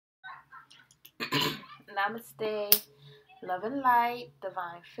Namaste, love and light,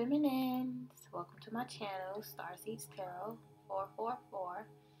 divine feminines. Welcome to my channel, Starseeds Tarot 444,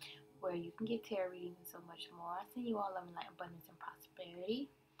 where you can get tarot readings and so much more. I send you all love and light, abundance, and prosperity.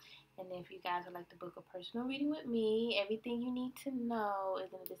 And if you guys would like to book a personal reading with me, everything you need to know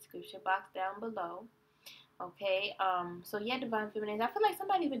is in the description box down below. Okay, so yeah, divine feminines, I feel like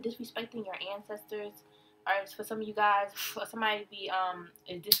somebody's been disrespecting your ancestors. Or for some of you guys, for somebody to be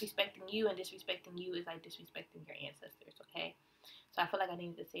is disrespecting you, and disrespecting you is like disrespecting your ancestors. Okay, so I feel like I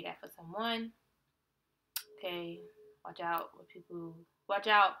needed to say that for someone. Okay, watch out with people. Watch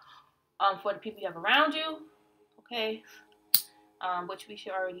out for the people you have around you. Okay, which we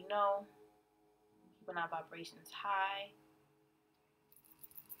should already know. Keeping our vibrations high.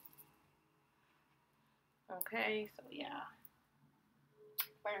 Okay, so yeah.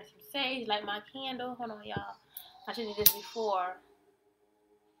 Burn some sage, light my candle. Hold on, y'all. I should have did this before.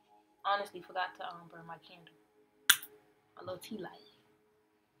 Honestly, forgot to burn my candle. A little tea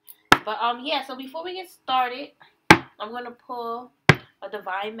light. But yeah. So before we get started, I'm gonna pull a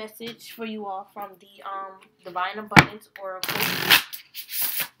divine message for you all from the Divine Abundance Oracle.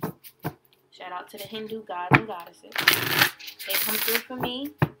 Shout out to the Hindu gods and goddesses. They come through for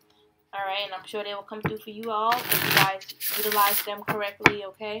me. All right, and I'm sure they will come through for you all if you guys utilize them correctly,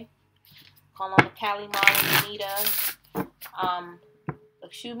 okay? Call on the Kali Ma, Anita,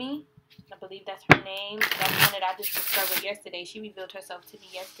 Lakshmi, I believe that's her name. That's one that I just discovered yesterday. She revealed herself to me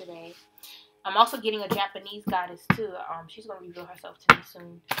yesterday. I'm also getting a Japanese goddess too. She's going to reveal herself to me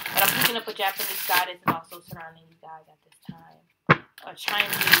soon. But I'm picking up a Japanese goddess and also surrounding you guys at this time. A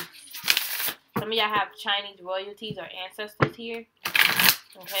Chinese. Some of y'all have Chinese royalties or ancestors here.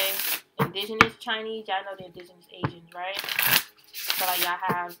 Okay, indigenous Chinese, y'all know the indigenous Asians, right? So like y'all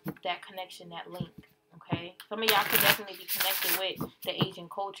have that connection, that link, okay? Some of y'all could definitely be connected with the Asian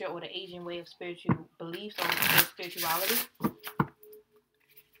culture or the Asian way of spiritual beliefs or spirituality.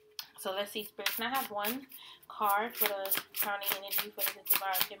 So let's see, Spirit, can I have one card for the crowning energy for the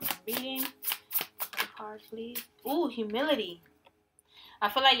divine feminine reading? One card, please. Ooh, humility. I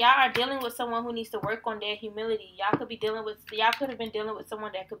feel like y'all are dealing with someone who needs to work on their humility. Y'all could have been dealing with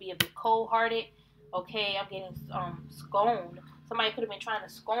someone that could be a bit cold-hearted. Okay, I'm getting scorned. Somebody could have been trying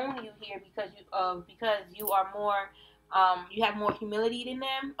to scorn you here because you are more you have more humility than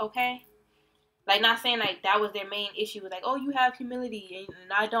them. Okay, like not saying like that was their main issue. Was like, oh, you have humility,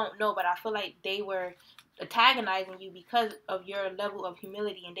 and I don't know, but I feel like they were antagonizing you because of your level of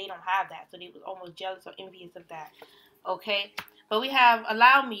humility, and they don't have that, so they was almost jealous or envious of that. Okay. But we have,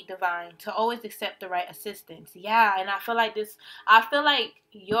 allow me, divine, to always accept the right assistance. Yeah, and I feel like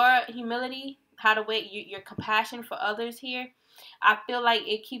your humility, your compassion for others here, I feel like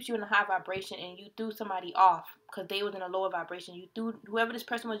it keeps you in a high vibration, and you threw somebody off because they was in a lower vibration. You threw, whoever this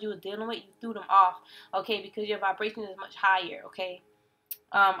person was you was dealing with, you threw them off, okay, because your vibration is much higher, okay?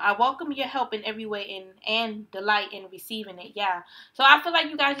 I welcome your help in every way and delight in receiving it. Yeah. So I feel like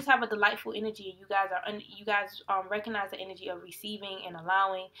you guys just have a delightful energy. You guys recognize the energy of receiving and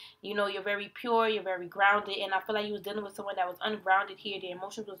allowing. You know, you're very pure. You're very grounded. And I feel like you was dealing with someone that was ungrounded here. Their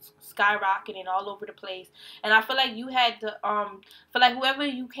emotions was skyrocketing all over the place. And I feel like you had to feel like whoever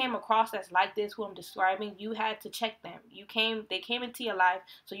you came across that's like this, who I'm describing, you had to check them. They came into your life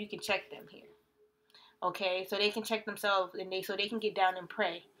so you can check them here. Okay, so they can check themselves and so they can get down and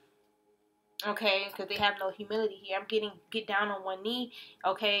pray. Okay, because they have no humility here. I'm getting get down on one knee.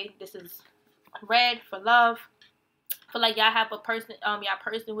 Okay, this is red for love. I feel like y'all have a person,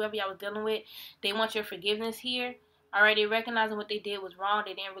 whoever y'all was dealing with, they want your forgiveness here. Alright, they recognizing what they did was wrong.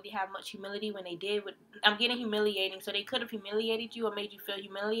 They didn't really have much humility when they did. I'm getting humiliating, so they could have humiliated you or made you feel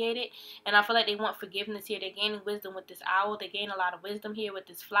humiliated. And I feel like they want forgiveness here. They're gaining wisdom with this owl. They gain a lot of wisdom here with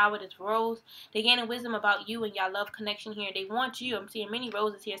this flower, this rose. They're gaining wisdom about you and y'all love connection here. They want you. I'm seeing many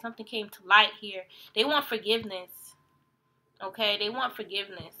roses here. Something came to light here. They want forgiveness. Okay, they want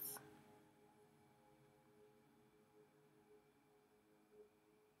forgiveness.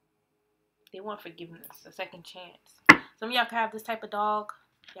 They want forgiveness, a second chance. Some of y'all can have this type of dog.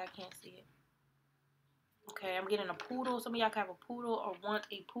 Y'all can't see it. Okay, I'm getting a poodle. Some of y'all can have a poodle or want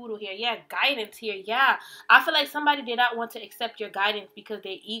a poodle here. Yeah, guidance here. Yeah, I feel like somebody did not want to accept your guidance because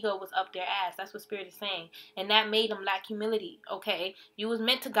their ego was up their ass. That's what Spirit is saying. And that made them lack humility, okay? You was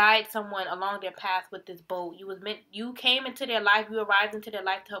meant to guide someone along their path with this boat. You came into their life. You arrived into their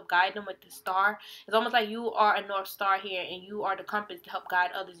life to help guide them with the star. It's almost like you are a North Star here and you are the compass to help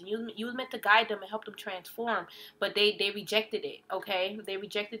guide others. And you was meant to guide them and help them transform. But they rejected it, okay? They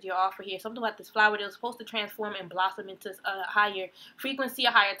rejected your offer here. Something about this flower. They were supposed to transform and blossom into a higher frequency,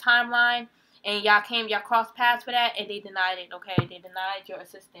 a higher timeline. And y'all crossed paths for that, and they denied it, okay? They denied your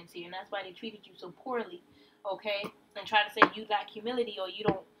assistance here, and that's why they treated you so poorly, okay? And try to say you lack humility or you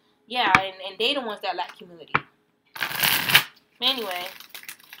don't, yeah, and they the ones that lack humility. Anyway,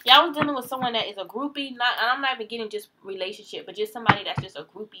 y'all was dealing with someone that is a groupie, I'm not even getting just relationship, but just somebody that's just a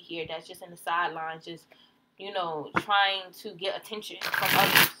groupie here, that's just in the sidelines, just, you know, trying to get attention from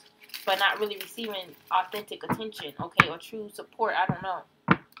others, but not really receiving authentic attention, okay, or true support, I don't know.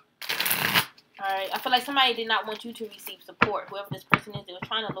 Alright, I feel like somebody did not want you to receive support. Whoever this person is, they were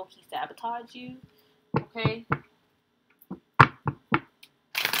trying to low-key sabotage you. Okay?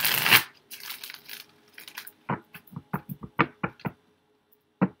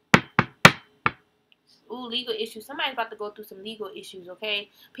 Ooh, legal issues. Somebody's about to go through some legal issues, okay?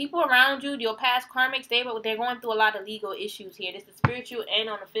 People around you, your past karmics, they're going through a lot of legal issues here. This is spiritual and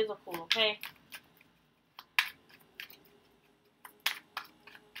on the physical, okay?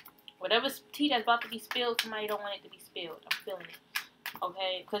 Whatever tea that's about to be spilled, somebody don't want it to be spilled. I'm feeling it,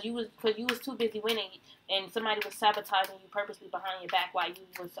 okay? Because you was too busy winning, and somebody was sabotaging you purposely behind your back while you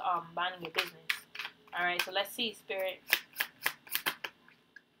was minding your business. All right, so let's see, Spirit.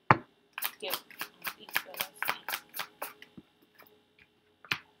 Let's see.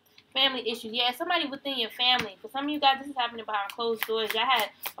 Family issues. Yeah, somebody within your family. For some of you guys, this is happening behind closed doors. Y'all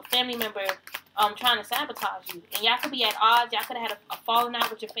had a family member trying to sabotage you, and y'all could be at odds. Y'all could have had a falling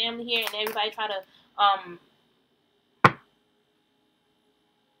out with your family here, and everybody try to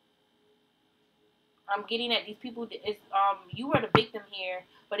I'm getting at these people. Is you were the victim here,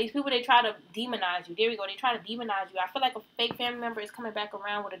 but these people, they try to demonize you. There we go. They try to demonize you. I feel like a fake family member is coming back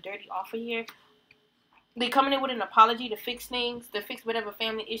around with a dirty offer here. They coming in with an apology to fix things, to fix whatever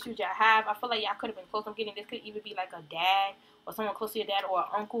family issues y'all have. I feel like y'all could have been close. I'm getting this could even be like a dad or someone close to your dad or an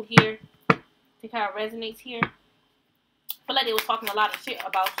uncle here. See how it resonates here? I feel like they was talking a lot of shit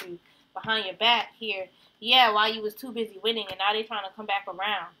about you behind your back here. Yeah, while you was too busy winning, and now they trying to come back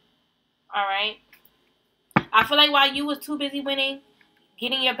around. All right. I feel like while you was too busy winning,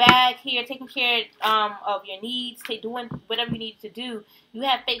 getting your bag here, taking care of your needs, doing whatever you needed to do, you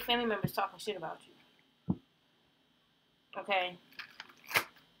have fake family members talking shit about you. Okay?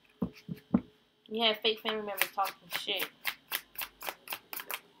 You have fake family members talking shit.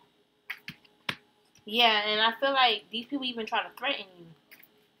 Yeah, and I feel like these people even try to threaten you.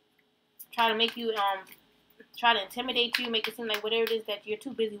 Try to make you, try to intimidate you, make it seem like whatever it is that you're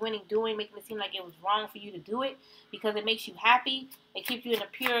too busy winning doing, making it seem like it was wrong for you to do it because it makes you happy. It keeps you in a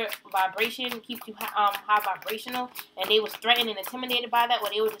pure vibration, keeps you high vibrational, and they was threatened and intimidated by that, or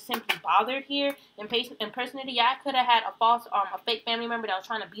they were just simply bothered here. Impersonally, y'all could have had a false, a fake family member that was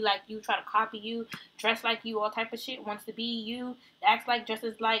trying to be like you, try to copy you, dress like you, all type of shit, wants to be you, acts like,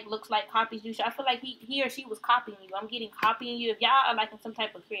 dresses like, looks like, copies you. I feel like he or she was copying you. I'm getting copying you. If y'all are like in some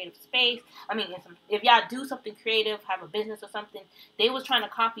type of creative space, if y'all do something creative, have a business or something, they was trying to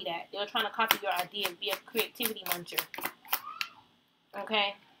copy that. They were trying to copy your ideas, be a creativity muncher.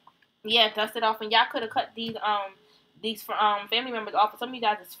 Okay, yeah, dust it off, and y'all could have cut these family members off. For some of you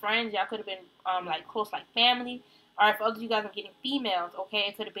guys as friends, y'all could have been like close, like family. All right, for others of you guys are getting females. Okay,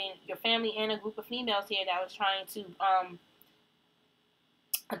 it could have been your family and a group of females here that was trying to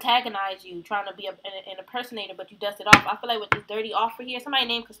antagonize you, trying to be an impersonator, but you dusted off. I feel like with this dirty offer here, somebody's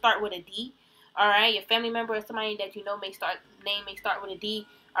name could start with a D. All right, your family member or somebody that you know may start with a D.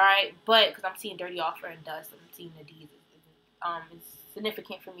 All right, but because I'm seeing dirty offer and dust, I'm seeing the D's. It's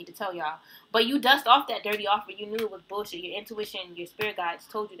significant for me to tell y'all. But you dust off that dirty offer. You knew it was bullshit. Your intuition, your spirit guides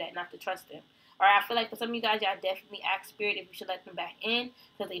told you that not to trust them. Alright, I feel like for some of you guys, y'all definitely ask spirit if you should let them back in.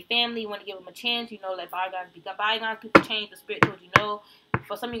 Because they family, you want to give them a chance. You know, let bygones be bygones. People change. The spirit told you no.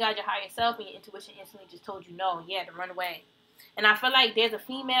 For some of you guys, your higher self and your intuition instantly just told you no. Yeah, to run away. And I feel like there's a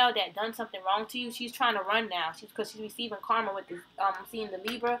female that done something wrong to you. She's trying to run now. Because she's receiving karma with this. I'm seeing the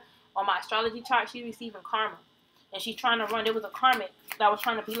Libra on my astrology chart. She's receiving karma. And she's trying to run. There was a karmic that was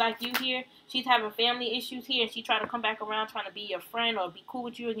trying to be like you here. She's having family issues here. And she tried to come back around trying to be your friend or be cool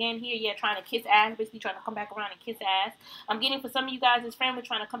with you again here. Yeah, trying to kiss ass. Basically trying to come back around and kiss ass. I'm getting for some of you guys, this friend was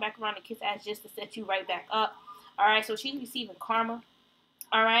trying to come back around and kiss ass just to set you right back up. Alright, so she's receiving karma.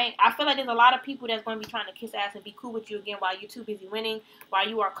 Alright, I feel like there's a lot of people that's going to be trying to kiss ass and be cool with you again while you're too busy winning. While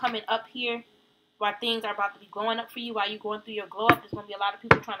you are coming up here. While things are about to be glowing up for you. While you're going through your glow up. There's going to be a lot of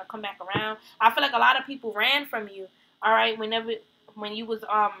people trying to come back around. I feel like a lot of people ran from you. Alright, whenever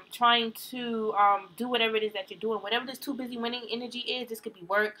trying to do whatever it is that you're doing. Whatever this too busy winning energy is, this could be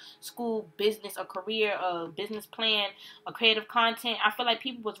work, school, business, a career, a business plan, a creative content. I feel like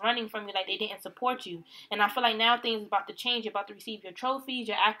people was running from you, like they didn't support you. And I feel like now things are about to change. You're about to receive your trophies,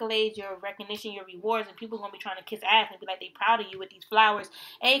 your accolades, your recognition, your rewards, and people are going to be trying to kiss ass and be like they proud of you with these flowers.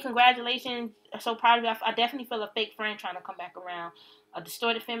 Hey, congratulations. I'm so proud of you. I definitely feel a fake friend trying to come back around. A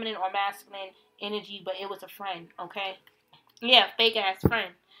distorted feminine or masculine energy, but it was a friend, okay? Yeah, fake ass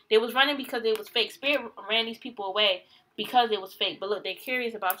friend. They was running because it was fake. Spirit ran these people away because it was fake. But look, they're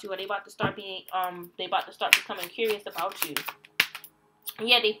curious about you, or they about to start becoming curious about you.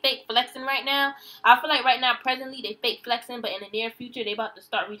 Yeah, they fake flexing right now. I feel like right now, presently, they fake flexing, but in the near future, they about to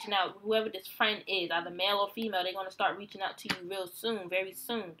start reaching out. Whoever this friend is, either male or female, they're going to start reaching out to you real soon, very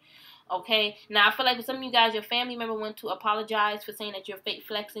soon. Okay? Now, I feel like for some of you guys, your family member went to apologize for saying that you're fake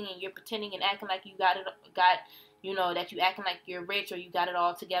flexing and you're pretending and acting like you that you acting like you're rich or you got it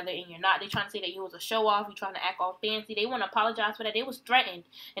all together and you're not. They trying to say that you was a show off, you trying to act all fancy. They want to apologize for that. They was threatened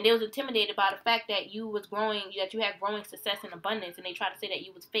and they was intimidated by the fact that you was growing, that you had growing success and abundance, and they tried to say that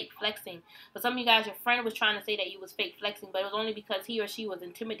you was fake flexing. But some of you guys, your friend was trying to say that you was fake flexing, but it was only because he or she was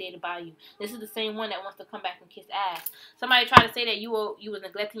intimidated by you. This is the same one that wants to come back and kiss ass. Somebody tried to say that you was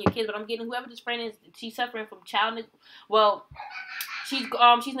neglecting your kids, but I'm getting whoever this friend is, she's suffering from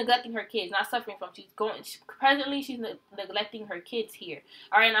she's neglecting her kids, not suffering from. Presently she's neglecting her kids here.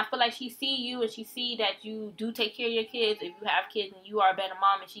 All right, and I feel like she see you and she see that you do take care of your kids. If you have kids and you are a better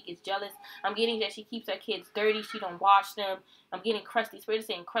mom, and she gets jealous. I'm getting that she keeps her kids dirty. She don't wash them. I'm getting crusty. Spirit is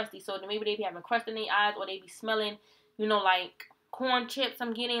saying crusty. So maybe they be having crust in their eyes, or they be smelling, like corn chips.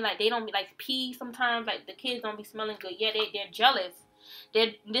 I'm getting like they don't be like pee sometimes. Like the kids don't be smelling good. Yeah, they're jealous.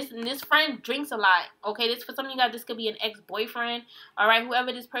 This friend drinks a lot. Okay, this for some of you guys, this could be an ex-boyfriend. All right,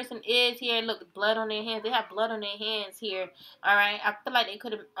 whoever this person is here, look, blood on their hands. They have blood on their hands here. All right, I feel like they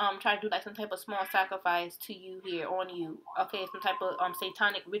could have tried to do like some type of small sacrifice to you here on you. Okay, some type of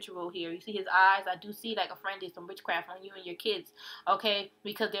satanic ritual here. You see his eyes. I do see like a friend did some witchcraft on you and your kids. Okay,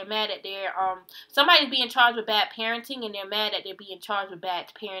 because they're mad at their somebody's being charged with bad parenting, and they're mad that they're being charged with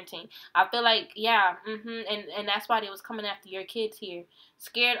bad parenting. I feel like and that's why they was coming after your kids here.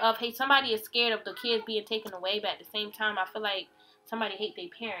 Scared of, somebody is scared of the kids being taken away, but at the same time, I feel like somebody hate their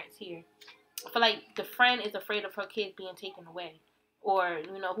parents here. I feel like the friend is afraid of her kids being taken away, or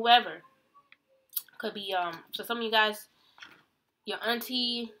whoever could be. So some of you guys, your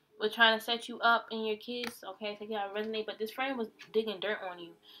auntie was trying to set you up and your kids. Okay, so yeah, resonate. But this friend was digging dirt on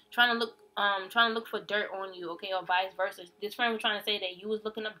you, trying to look for dirt on you. Okay, or vice versa. This friend was trying to say that you was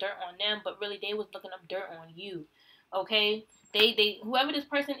looking up dirt on them, but really they was looking up dirt on you. Okay. They whoever this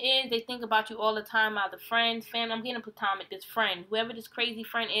person is, they think about you all the time. Either friends, family. I'm getting platonic. This friend, whoever this crazy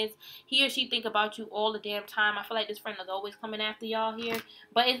friend is, he or she think about you all the damn time. I feel like this friend is always coming after y'all here,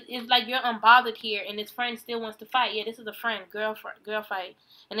 but it's like you're unbothered here, and this friend still wants to fight. Yeah, this is a friend, girl fight,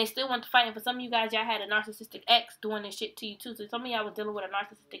 and they still want to fight. And for some of you guys, y'all had a narcissistic ex doing this shit to you too. So some of y'all was dealing with a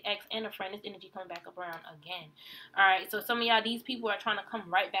narcissistic ex and a friend. This energy coming back around again. All right, so some of y'all, these people are trying to come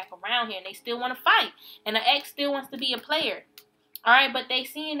right back around here, and they still want to fight, and the ex still wants to be a player. All right, but they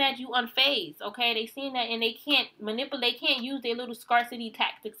seeing that you unfazed, okay? They seeing that, and they can't manipulate, they can't use their little scarcity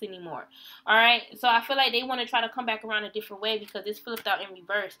tactics anymore. All right, so I feel like they want to try to come back around a different way because it's flipped out in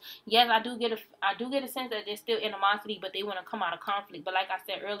reverse. Yes, I do get a sense that there's still animosity, but they want to come out of conflict. But like I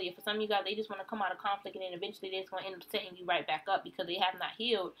said earlier, for some of you guys, they just want to come out of conflict, and then eventually they're just going to end up setting you right back up because they have not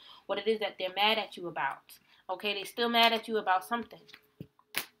healed what it is that they're mad at you about. Okay, they're still mad at you about something.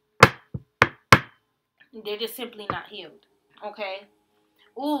 They're just simply not healed. Okay.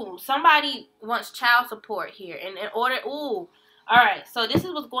 Ooh, somebody wants child support here. And in order, alright. So this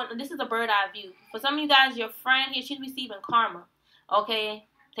is what's going on. This is a bird eye view. For some of you guys, your friend here, she's receiving karma. Okay.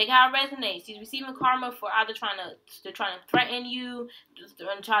 Take how it resonates. She's receiving karma for either trying to threaten you,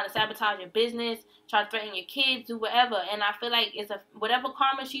 trying to sabotage your business, trying to threaten your kids, do whatever. And I feel like whatever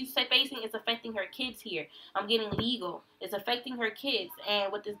karma she's facing is affecting her kids here. I'm getting legal. It's affecting her kids.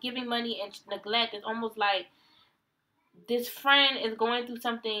 And with this giving money and neglect, it's almost like this friend is going through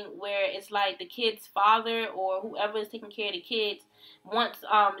something where it's like the kid's father or whoever is taking care of the kids wants,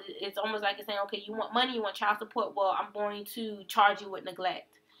 it's almost like it's saying, okay, you want money, you want child support, well, I'm going to charge you with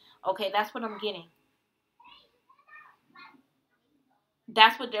neglect. Okay, that's what I'm getting.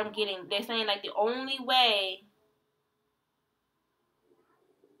 That's what I'm getting. They're saying like the only way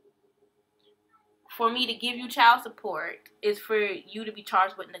for me to give you child support is for you to be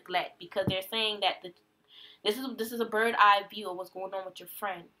charged with neglect, because they're saying that this is a bird eye view of what's going on with your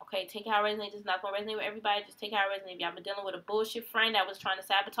friend. Okay, take how it resonates. It's not going to resonate with everybody. Just take how it resonates. If y'all been dealing with a bullshit friend that was trying to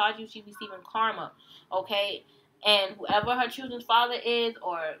sabotage you, she's receiving karma. Okay, And whoever her children's father is,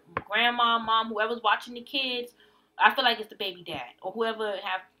 or grandma, mom, whoever's watching the kids, I feel like it's the baby dad, or whoever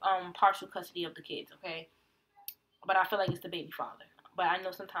have partial custody of the kids, okay? But I feel like it's the baby father. But I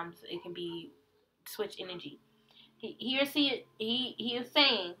know sometimes it can be switch energy. He is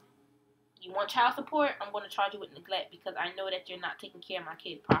saying, you want child support? I'm going to charge you with neglect because I know that you're not taking care of my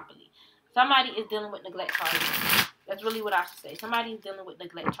kid properly. Somebody is dealing with neglect charges. That's really what I should say. Somebody is dealing with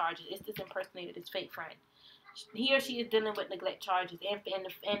neglect charges. It's this impersonator, this fake friend. He or she is dealing with neglect charges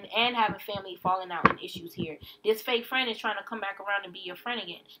and having family falling out and issues here. This fake friend is trying to come back around and be your friend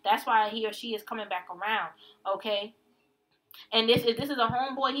again. That's why he or she is coming back around, okay? And if this is a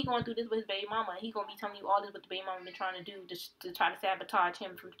homeboy, he going through this with his baby mama. He gonna be telling you all this what the baby mama been trying to do to try to sabotage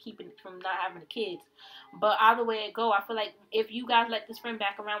him from not having the kids. But either way it go, I feel like if you guys let this friend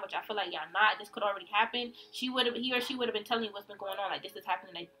back around, which I feel like y'all not, this could already happen. He or she would have been telling you what's been going on. Like, this is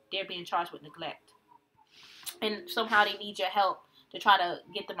happening. Like, they're being charged with neglect, and somehow they need your help to try to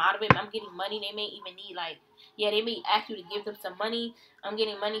get them out of it. I'm getting money. They may even need, like, they may ask you to give them some money. I'm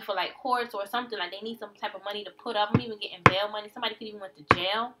getting money for, like, courts or something. Like, they need some type of money to put up. I'm even getting bail money. Somebody could even went to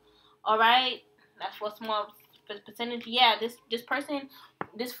jail. All right? That's for small percentage. Yeah, this person,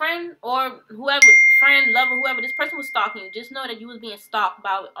 this friend or whoever, friend, lover, whoever, this person was stalking you. Just know that you was being stalked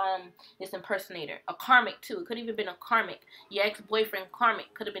by this impersonator. A karmic, too. It could have even been a karmic. Your ex-boyfriend,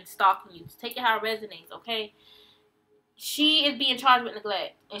 karmic, could have been stalking you. Just take it how it resonates, okay? She is being charged with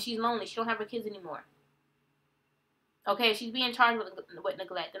neglect, and she's lonely. She don't have her kids anymore. Okay, she's being charged with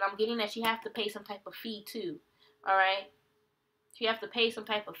neglect, and I'm getting that she has to pay some type of fee too. All right, she has to pay some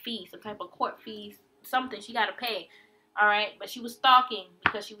type of fee, some type of court fees, something she got to pay. All right, but she was stalking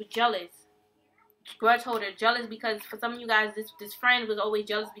because she was jealous, grudge holder, jealous because for some of you guys, this friend was always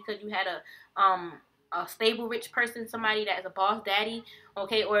jealous because you had a stable, rich person, somebody that is a boss daddy,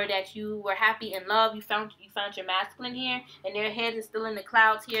 okay, or that you were happy in love. You found your masculine here, and their head is still in the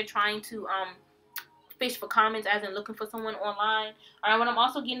clouds here, trying to fish for comments, as in looking for someone online. All right, what I'm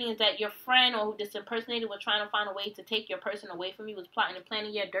also getting is that your friend or this impersonator was trying to find a way to take your person away from you, was plotting and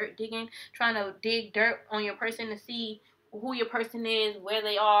planning, dirt digging, trying to dig dirt on your person to see who your person is, where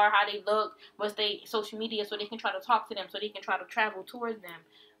they are, how they look, what's their social media, so they can try to talk to them, so they can try to travel towards them.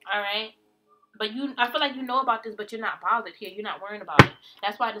 All right. But I feel like you know about this, but you're not bothered here. You're not worrying about it.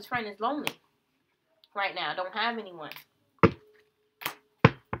 That's why this friend is lonely right now. Don't have anyone.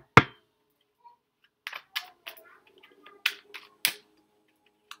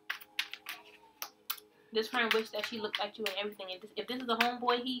 This friend wished that she looked like you and everything. And if this is a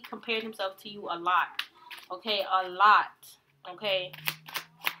homeboy, he compared himself to you a lot. Okay, a lot. Okay,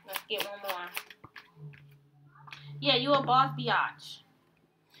 let's get one more. Yeah, you a boss biatch.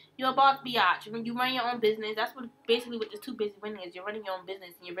 You're a boss biatch. When you run your own business, that's basically what this too busy winning is. You're running your own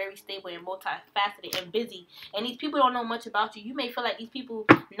business, and you're very stable and multifaceted and busy. And these people don't know much about you. You may feel like these people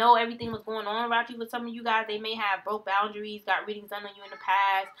know everything that's going on about you. For some of you guys, they may have broke boundaries, got readings done on you in the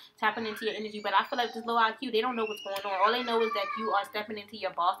past, tapping into your energy. But I feel like this low IQ, they don't know what's going on. All they know is that you are stepping into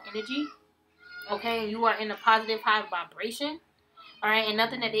your boss energy, okay? And you are in a positive, high vibration. All right, and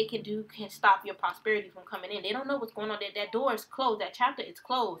nothing that they can do can stop your prosperity from coming in. They don't know what's going on. That door is closed. That chapter is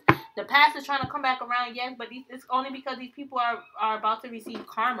closed. The past is trying to come back around, yes, but it's only because these people are about to receive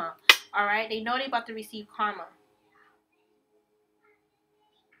karma. All right, they know they're about to receive karma.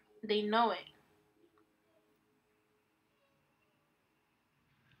 They know it.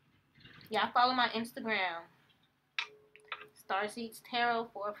 Yeah, follow my Instagram, StarseedsTarot444.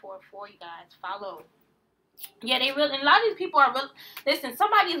 You guys follow. Yeah, they really, and a lot of these people are real. Listen,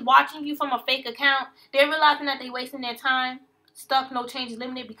 somebody is watching you from a fake account. They're realizing that they're wasting their time. Stuck, no change is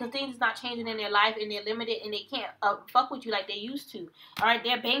limited, because things is not changing in their life, and they're limited, and they can't fuck with you like they used to. All right,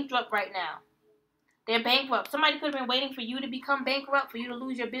 they're bankrupt right now. They're bankrupt. Somebody could have been waiting for you to become bankrupt, for you to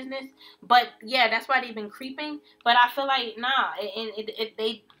lose your business. But yeah, that's why they've been creeping. But I feel like nah,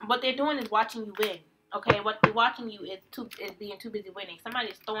 what they're doing is watching you win. Okay, what they're watching you is being too busy winning.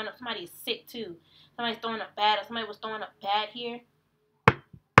 Somebody's throwing up. Somebody is sick too. Somebody's throwing up bad, or somebody was throwing up bad here. I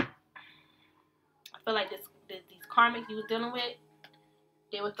feel like these karmics you was dealing with,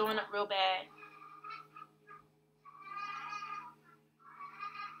 they were throwing up real bad.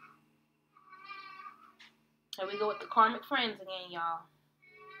 Here we go with the karmic friends again, y'all.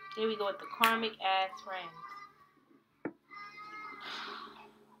 Here we go with the karmic ass friends.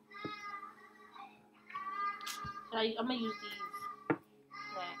 I'm gonna use these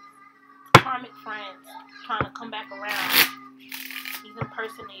next. Karmic friends trying to come back around. These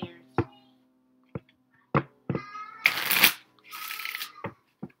impersonators.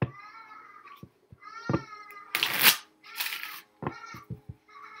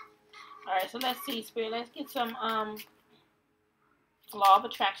 Alright, so let's see, Spirit. Let's get some Law of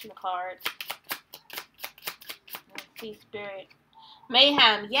Attraction cards. Let's see, Spirit.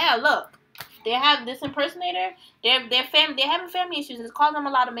 Mayhem. Yeah, look. They have this impersonator. They're having family issues. It's causing them a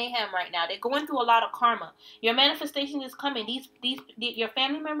lot of mayhem right now. They're going through a lot of karma. Your manifestation is coming. Your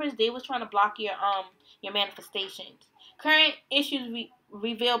family members, they was trying to block your manifestations. Current issues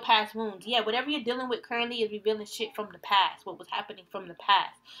reveal past wounds. Yeah, whatever you're dealing with currently is revealing shit from the past. What was happening from the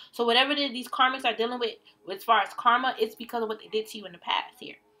past. So whatever it is these karmics are dealing with as far as karma, it's because of what they did to you in the past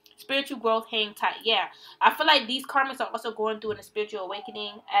here. Spiritual growth, hang tight. Yeah, I feel like these karmics are also going through a spiritual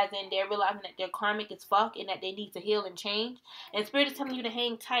awakening, as in they're realizing that their karmic is fuck and that they need to heal and change. And Spirit is telling you to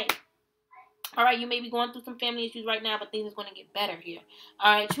hang tight. All right, you may be going through some family issues right now, but things are going to get better here.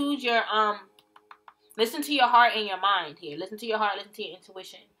 All right, choose your listen to your heart and your mind here. Listen to your heart, listen to your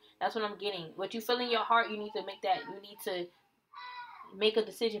intuition. That's what I'm getting. What you feel in your heart, you need to make that. You need to make a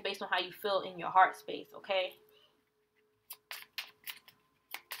decision based on how you feel in your heart space. Okay.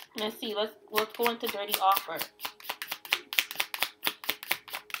 Let's see. Let's go into dirty offer.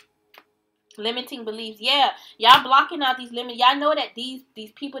 Limiting beliefs. Yeah, y'all blocking out these limits. Y'all know that these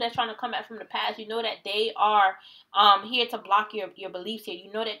people that's trying to come back from the past, you know that they are here to block your beliefs here. You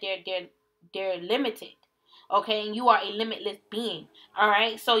know that they're limited. Okay, and you are a limitless being. All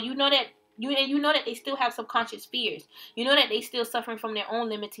right, so you know that you know that they still have subconscious fears. You know that they still suffering from their own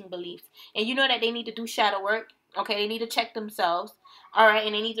limiting beliefs, and you know that they need to do shadow work. Okay, they need to check themselves. All right,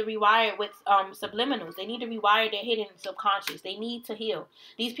 and they need to rewire it with subliminals. They need to rewire their hidden subconscious. They need to heal.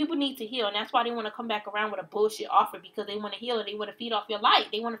 These people need to heal, and that's why they want to come back around with a bullshit offer, because they want to heal and they want to feed off your light.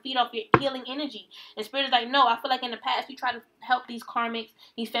 They want to feed off your healing energy. And Spirit is like, no, I feel like in the past you try to help these karmics,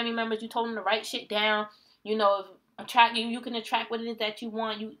 these family members. You told them to write shit down. You know, attract you. You can attract what it is that you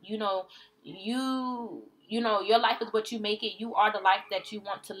want. You know, your life is what you make it. You are the life that you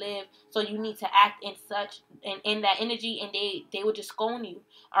want to live. So you need to act in such in that energy, and they would just scorn you.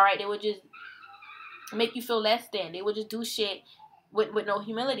 All right, they would just make you feel less than. They would just do shit with no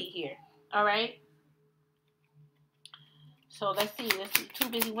humility here. All right. So let's see. Too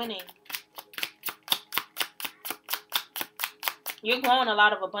busy winning. You're growing a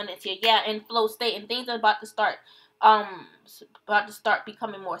lot of abundance here. Yeah, in flow state, and things are about to start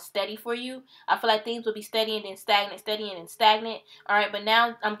becoming more steady for you. I feel like things will be steady and then stagnant, steady and then stagnant. All right, but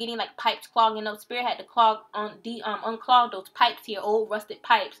now I'm getting like pipes clogging up. Spirit had to unclog those pipes here, old rusted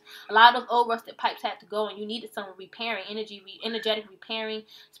pipes. A lot of those old rusted pipes had to go, and you needed some repairing, energetic repairing.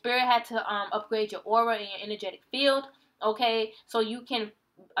 Spirit had to upgrade your aura and your energetic field. Okay, so you can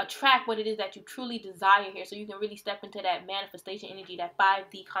attract what it is that you truly desire here, so you can really step into that manifestation energy, that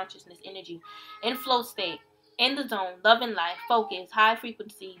 5D consciousness energy, in flow state, in the zone, love and life, focus, high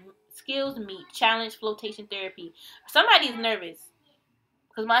frequency, skills meet, challenge, flotation therapy. Somebody is nervous.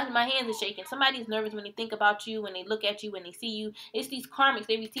 Because my hands are shaking. Somebody's nervous when they think about you, when they look at you, when they see you. It's these karmics.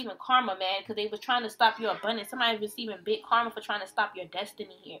 They're receiving karma, man, because they was trying to stop your abundance. Somebody's receiving big karma for trying to stop your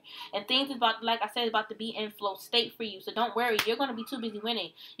destiny here. And things is about, like I said, about to be in flow state for you. So don't worry. You're going to be too busy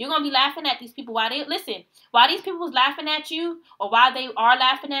winning. You're going to be laughing at these people while these people was laughing at you, or while they are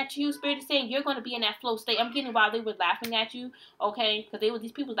laughing at you, Spirit is saying you're going to be in that flow state. I'm getting while they were laughing at you, okay, because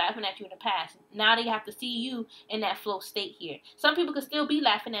these people laughing at you in the past. Now they have to see you in that flow state here. Some people could still be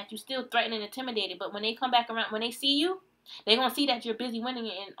laughing at you, still threatened and intimidated, but when they come back around, when they see you, they're going to see that you're busy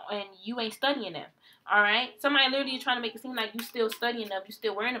winning and you ain't studying them. All right? Somebody literally is trying to make it seem like you still studying them, you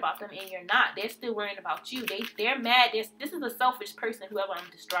still worrying about them, and you're not. They're still worrying about you. They're mad. This is a selfish person, whoever I'm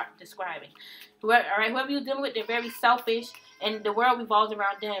describing. Whoever you're dealing with, they're very selfish, and the world revolves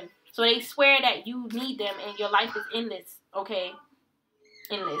around them. So they swear that you need them and your life is endless, okay?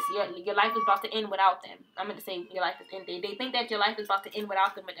 Endless. Your life is about to end without them. I'm going to say your life is ended. They think that your life is about to end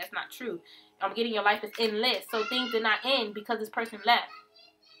without them, but that's not true. I'm getting your life is endless. So things did not end because this person left.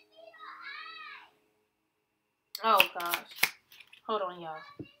 Oh, gosh. Hold on, y'all.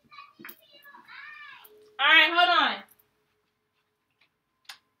 Alright, hold on.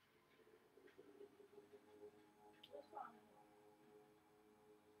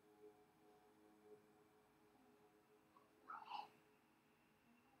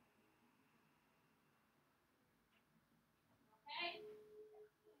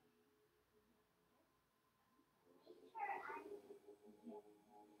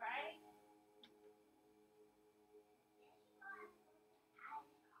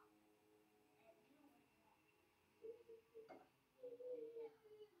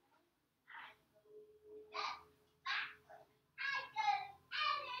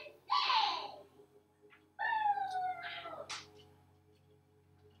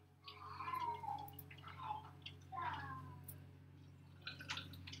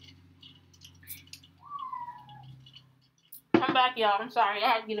 I'm back, y'all. I'm sorry. I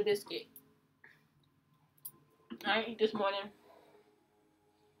had to get a biscuit. I didn't eat this morning.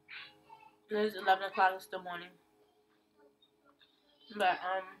 It's 11 o'clock. It's still morning. But,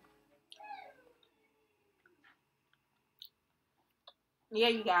 yeah,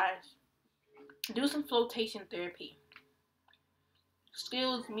 you guys. Do some flotation therapy.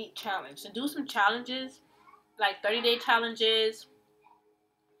 Skills meet challenge. And do some challenges, like 30-day challenges.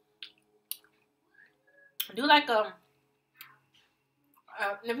 Do like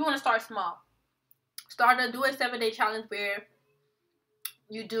if you want to start small, do a 7-day challenge where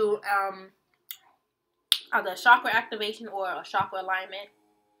you do either chakra activation or a chakra alignment,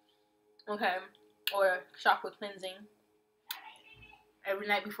 okay, or chakra cleansing every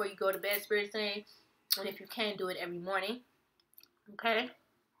night before you go to bed, Spirit saying, and if you can, do it every morning, okay.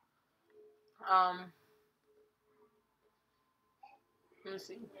 Let me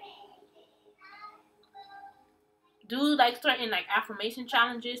see. Do like certain like affirmation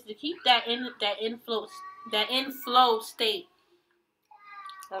challenges to keep that inflow state,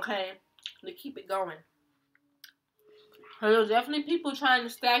 okay, to keep it going. There's definitely people trying to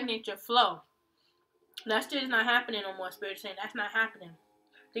stagnate your flow. That shit is not happening no more, Spirit saying that's not happening.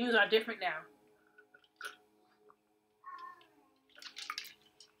 Things are different now.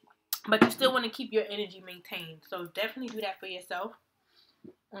 But you still want to keep your energy maintained. So definitely do that for yourself.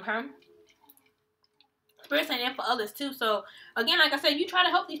 Okay? Spirit saying and for others too. So again, like I said, you try to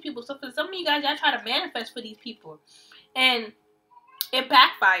help these people. So for some of you guys, y'all try to manifest for these people. And it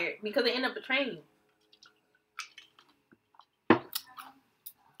backfired because they end up betraying you.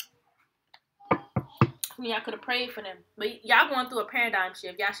 Y'all could have prayed for them. But y'all going through a paradigm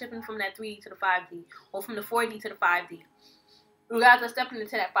shift. Y'all shifting from that 3D to the 5D. Or from the 4D to the 5D. You guys are stepping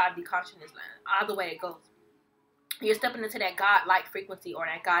into that 5D consciousness land. Either way it goes. You're stepping into that God-like frequency or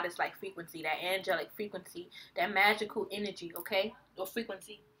that goddess-like frequency. That angelic frequency. That magical energy, okay? Or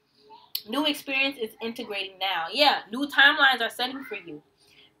frequency. New experience is integrating now. Yeah, new timelines are setting for you.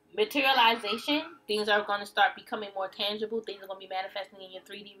 Materialization, things are going to start becoming more tangible. Things are going to be manifesting in your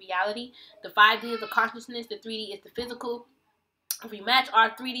 3D reality. The 5D is the consciousness. The 3D is the physical. If we match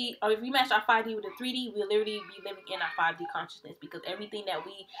our 3D, or if we match our 5D with the 3D, we'll literally be living in our 5D consciousness, because everything that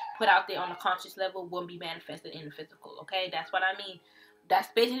we put out there on the conscious level will be manifested in the physical, okay? That's what I mean. That's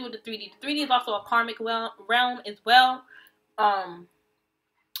basically what the 3D. The 3D is also a karmic realm as well.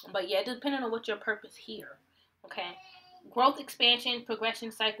 But yeah, depending on what your purpose here, okay? Growth, expansion,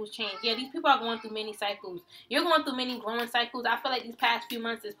 progression, cycles, change. Yeah, these people are going through many cycles. You're going through many growing cycles. I feel like these past few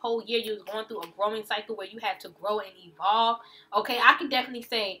months, this whole year, you was going through a growing cycle where you had to grow and evolve. Okay, I can definitely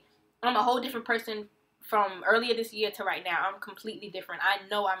say I'm a whole different person from earlier this year to right now. I'm completely different. I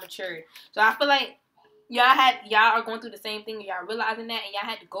know I matured. So I feel like y'all are going through the same thing. Y'all realizing that, and y'all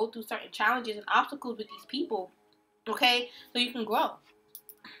had to go through certain challenges and obstacles with these people. Okay, so you can grow.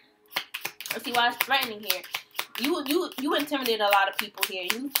 Let's see why it's threatening here. You intimidate a lot of people here.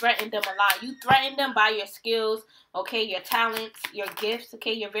 You threaten them a lot. You threaten them by your skills, okay, your talents, your gifts,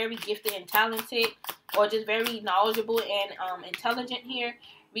 okay. You're very gifted and talented, or just very knowledgeable and intelligent here.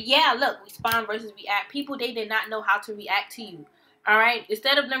 But yeah, look, respond versus react. People, they did not know how to react to you. Alright?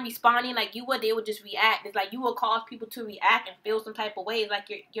 Instead of them responding like you would, they would just react. It's like you will cause people to react and feel some type of way. It's like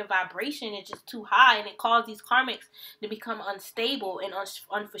your vibration is just too high, and it causes these karmics to become unstable and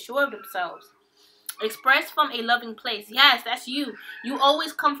unforsure of themselves. Express from a loving place. Yes, that's you. You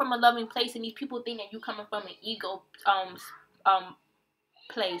always come from a loving place, and these people think that you coming from an ego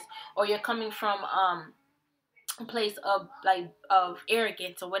place, or you're coming from a place of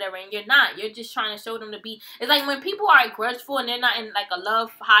arrogance or whatever, and you're not. You're just trying to show them to be. It's like when people are grudgeful and they're not in like a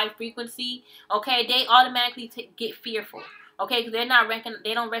love high frequency, okay, they automatically get fearful. Okay, because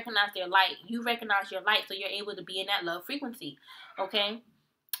they don't recognize their light. You recognize your light, so you're able to be in that love frequency. Okay.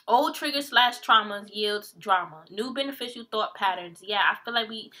 Old triggers / traumas yields drama. New beneficial thought patterns. Yeah, I feel like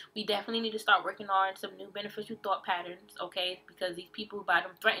we definitely need to start working on some new beneficial thought patterns, okay? Because these people, by them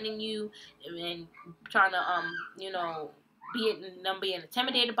threatening you and trying to, being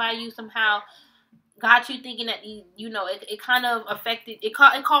intimidated by you somehow, got you thinking that, it kind of affected, it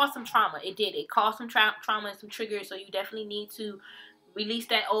caused some trauma. It did. It caused some trauma and some triggers, so you definitely need to release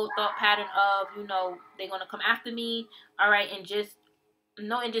that old thought pattern of, they're going to come after me, all right, and just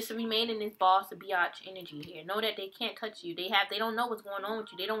remain in this boss to biatch energy here. Know that they can't touch you. They don't know what's going on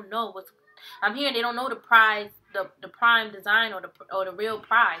with you. They don't know I'm here. They don't know the prize, the prime design, or the real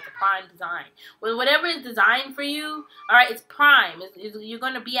prize, the prime design. Well, whatever is designed for you, all right, it's prime. You're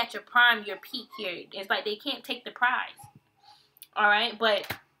gonna be at your prime, your peak here. It's like they can't take the prize, all right. But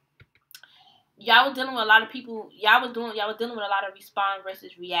y'all was dealing with a lot of people. Y'all was dealing with a lot of respond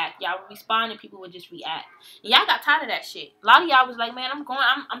versus react. Y'all would respond and people would just react. And y'all got tired of that shit. A lot of y'all was like, man,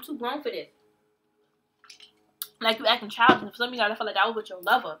 I'm too grown for this. Like, you acting childish. For some of y'all, I feel like that was with your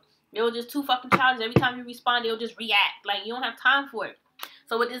lover. They were just too fucking childish. Every time you respond, they'll just react. Like, you don't have time for it.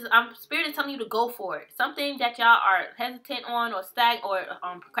 So with this, Spirit is telling you to go for it. Something that y'all are hesitant on or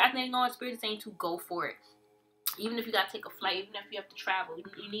procrastinating on, Spirit is saying to go for it. Even if you got to take a flight, even if you have to travel,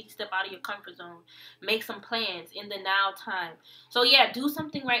 you need to step out of your comfort zone. Make some plans in the now time. So yeah, do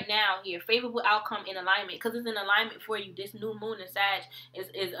something right now here. Favorable outcome in alignment, because it's in alignment for you. This new moon in Sag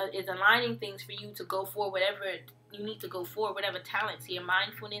is aligning things for you to go for whatever you need to go for, whatever talents here,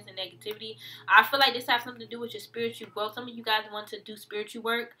 mindfulness and negativity. I feel like this has something to do with your spiritual growth. Some of you guys want to do spiritual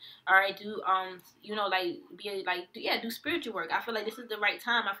work, all right? Do you know, like do spiritual work. I feel like this is the right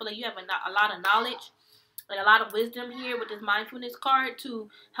time. I feel like you have a lot of knowledge and a lot of wisdom here with this mindfulness card to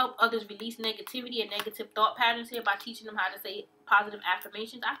help others release negativity and negative thought patterns here by teaching them how to say positive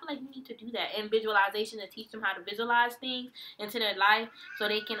affirmations. I feel like you need to do that, and visualization, to teach them how to visualize things into their life so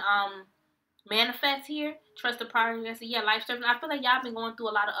they can manifest here. Trust the process. Yeah, life service. I feel like y'all been going through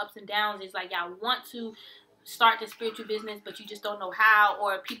a lot of ups and downs. It's like y'all want to start the spiritual business, but you just don't know how,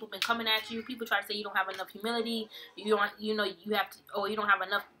 or people been coming at you. People try to say you don't have enough humility, you don't have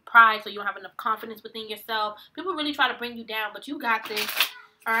enough pride, so you don't have enough confidence within yourself. People really try to bring you down, but you got this.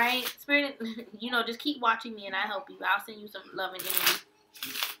 All right, Spirit, just keep watching me and I help you. I'll send you some love and energy.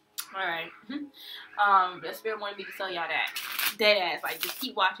 All right. The Spirit wanted me to tell y'all that. Dead ass, like, just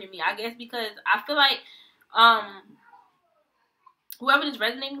keep watching me. I guess because I feel like whoever this is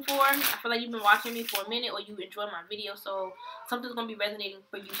resonating for, I feel like you've been watching me for a minute, or you enjoy my video, so something's going to be resonating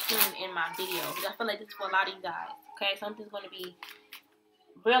for you soon in my video. I feel like this is for a lot of you guys, okay? Something's going to be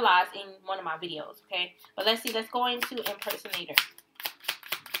realized in one of my videos, okay? But let's see. Let's go into impersonator.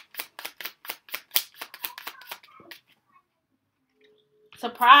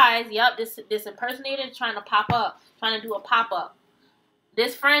 Surprise. Yep, this impersonator is trying to pop up, trying to do a pop-up.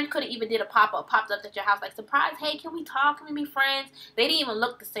 This friend could have even did a pop-up, popped up at your house like, surprise, hey, can we talk? Can we be friends? They didn't even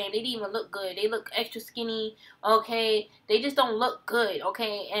look the same. They didn't even look good. They look extra skinny, okay? They just don't look good,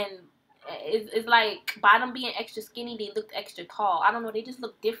 okay? And it's like, by them being extra skinny, they looked extra tall. I don't know. They just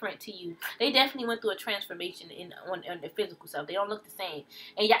look different to you. They definitely went through a transformation on their physical self. They don't look the same.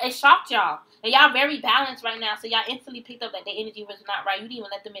 And y'all, it shocked y'all. And y'all very balanced right now. So y'all instantly picked up that their energy was not right. You didn't even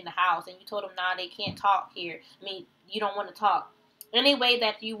let them in the house. And you told them, nah, they can't talk here. I mean, you don't want to talk. Any way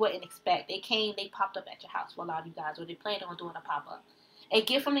that you wouldn't expect. They came, they popped up at your house for a lot of you guys, or they planned on doing a pop-up. A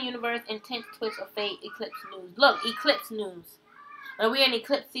gift from the universe, intense twist of fate, eclipse news. Look, eclipse news. And we're in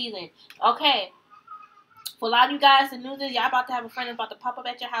eclipse season. Okay. For a lot of you guys, the news is y'all about to have a friend that's about to pop up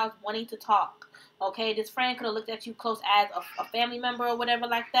at your house wanting to talk. Okay, this friend could have looked at you close as a family member or whatever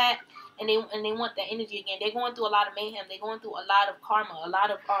like that. And they want that energy again. They're going through a lot of mayhem. They're going through a lot of karma, a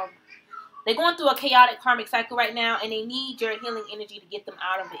lot of they're going through a chaotic karmic cycle right now, and they need your healing energy to get them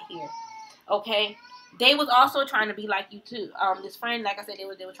out of it here. Okay? They was also trying to be like you too. This friend, like I said, they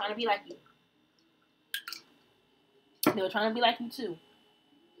were trying to be like you. They were trying to be like you too.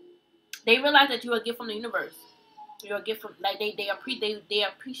 They realized that you're a gift from the universe. You're a gift from, like, they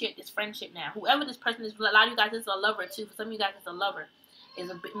appreciate this friendship now. Whoever this person is, a lot of you guys is a lover too. For some of you guys, it's a lover.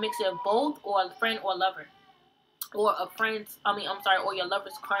 It's a mixture of both, or a friend or a lover, or a friend's. Or your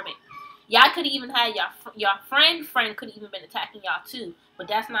lover's karmic. Y'all could even have your friend could even been attacking y'all too, but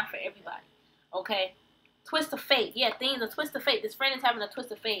that's not for everybody. Okay, twist of fate. Yeah, things a twist of fate. This friend is having a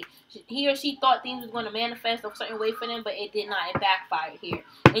twist of fate. He or she thought things was going to manifest a certain way for them, but it did not. It backfired here,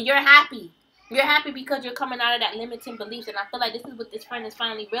 and you're happy. You're happy because you're coming out of that limiting beliefs, and I feel like this is what this friend is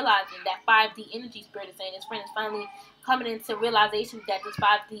finally realizing. That 5D energy Spirit is saying. This friend is finally coming into realization that this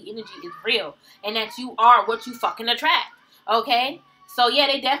 5D energy is real, and that you are what you fucking attract. Okay. So yeah,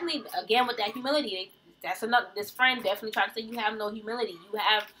 they definitely, again, with that humility, this friend definitely tried to say you have no humility. You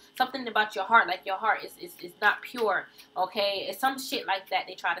have something about your heart, like your heart is not pure, okay? It's some shit like that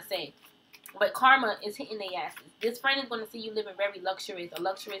they try to say. But karma is hitting their asses. This friend is going to see you living very luxurious,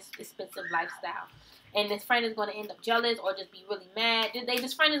 expensive lifestyle. And this friend is going to end up jealous or just be really mad.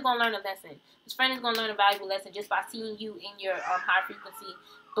 This friend is going to learn a lesson. This friend is going to learn a valuable lesson just by seeing you in your high frequency,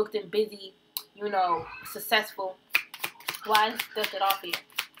 booked and busy, successful. Why dust it off here?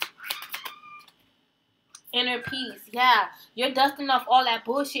 Inner peace. Yeah. You're dusting off all that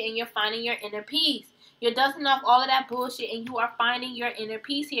bullshit and you're finding your inner peace. You're dusting off all of that bullshit and you are finding your inner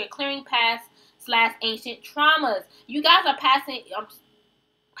peace here. Clearing past / ancient traumas. You guys are passing.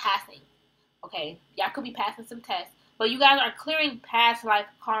 Okay. Y'all could be passing some tests. But you guys are clearing past life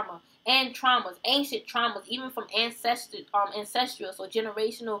karma and traumas, ancient traumas, even from ancestral, so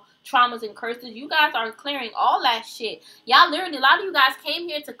generational traumas and curses. You guys are clearing all that shit. Y'all literally, a lot of you guys came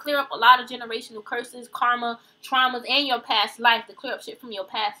here to clear up a lot of generational curses, karma, traumas, and your past life, to clear up shit from your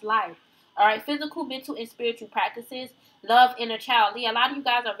past life. Alright, physical, mental, and spiritual practices. Love, inner child. Yeah, a lot of you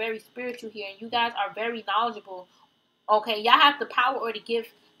guys are very spiritual here, and you guys are very knowledgeable. Okay, y'all have the power or the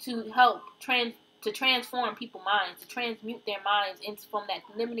gift to help transform people's minds, to transmute their minds into from that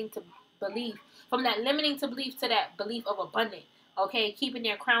limiting to belief, to that belief of abundant. Okay, keeping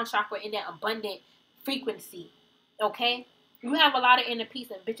their crown chakra in that abundant frequency. Okay, you have a lot of inner peace,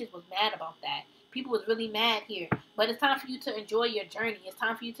 and bitches was mad about that. People was really mad here, but it's time for you to enjoy your journey. It's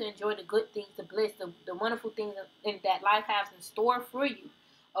time for you to enjoy the good things, the bliss, the wonderful things that life has in store for you.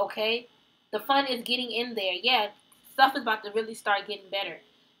 Okay, the fun is getting in there. Yeah, stuff is about to really start getting better.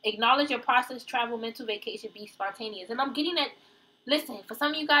 Acknowledge your process, travel, mental vacation, be spontaneous. And I'm getting that. Listen, for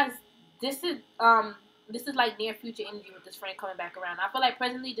some of you guys, this is like near future energy with this friend coming back around. I feel like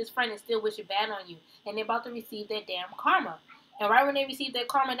presently this friend is still wishing bad on you, and they're about to receive their damn karma. And right when they receive their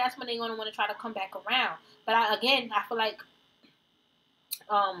karma, that's when they're gonna want to try to come back around. But I feel like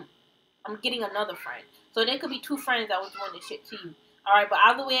I'm getting another friend. So there could be two friends that was doing this shit to you. All right, but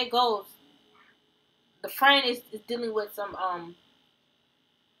either way it goes, the friend is dealing with some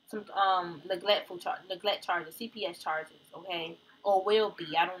neglect charges, CPS charges, okay? Or will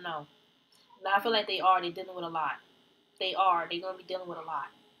be, I don't know. Now, I feel like they're dealing with a lot. They're going to be dealing with a lot.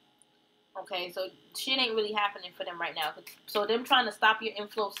 Okay, so shit ain't really happening for them right now. So them trying to stop your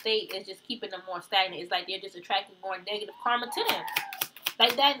inflow state is just keeping them more stagnant. It's like they're just attracting more negative karma to them.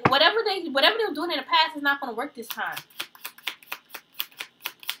 Like that, whatever they were doing in the past is not going to work this time.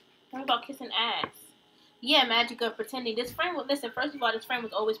 What about kissing ass? Yeah, magic of pretending. This friend was, listen, first of all, this friend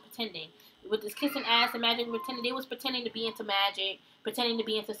was always pretending. With this kissing ass and magic of pretending, they was pretending to be into magic, pretending to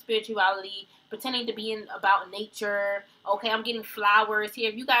be into spirituality, pretending to be about nature. Okay, I'm getting flowers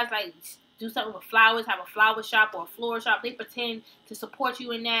here. If you guys like do something with flowers, have a flower shop or a floral shop, they pretend to support you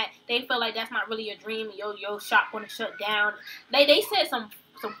in that. They feel like that's not really your dream. Your shop gonna shut down. They said some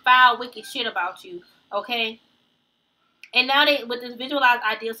foul, wicked shit about you. Okay. And now they, with this visualized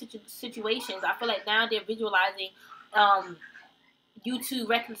ideal situations, I feel like now they're visualizing you two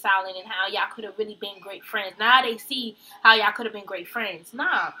reconciling and how y'all could have really been great friends. Now they see how y'all could have been great friends.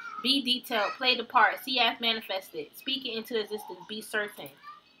 Nah, be detailed, play the part, see as manifested, speak it into existence, be certain.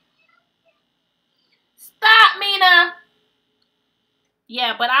 Stop, Mina!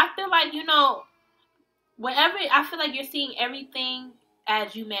 Yeah, but I feel like, I feel like you're seeing everything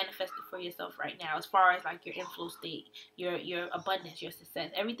as you manifest it for yourself right now, as far as like your inflow state, your abundance, your success.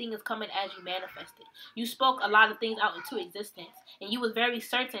 Everything is coming as you manifest it. You spoke a lot of things out into existence, and you was very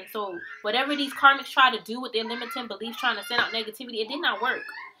certain. So whatever these karmics try to do with their limiting beliefs, trying to send out negativity, it did not work.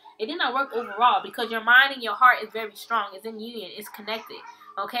 It did not work overall, because your mind and your heart is very strong. It's in union. It's connected.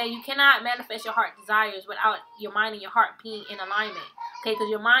 Okay? You cannot manifest your heart desires without your mind and your heart being in alignment. Okay? Because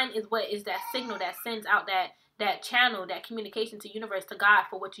your mind is what is that signal that sends out that channel, that communication to universe, to God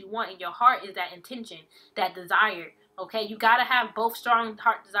for what you want. And your heart is that intention, that desire. Okay? You got to have both strong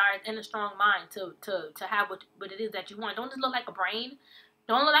heart desires and a strong mind to have what it is that you want. Don't just look like a brain.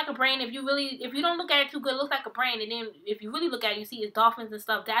 Don't look like a brain. If you don't look at it too good, it looks like a brain. And then if you really look at it, you see it's dolphins and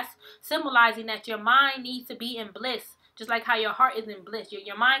stuff. That's symbolizing that your mind needs to be in bliss. Just like how your heart is in bliss.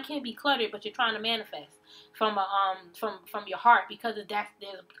 Your mind can't be cluttered, but you're trying to manifest from your heart, because of that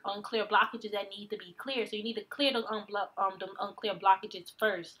there's unclear blockages that need to be cleared. So you need to clear those unclear blockages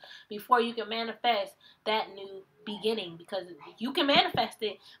first before you can manifest that new beginning. Because you can manifest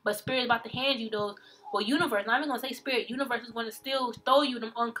it, but Spirit is about to hand you those. Well, universe, not even gonna say spirit, universe is gonna still throw you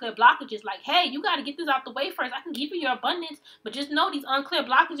them unclear blockages. Like, hey, you gotta get this out the way first. I can give you your abundance, but just know these unclear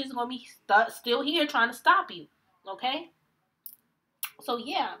blockages are gonna be still here trying to stop you. Okay? So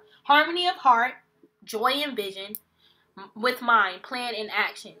yeah, harmony of heart, joy and vision, with mind, plan and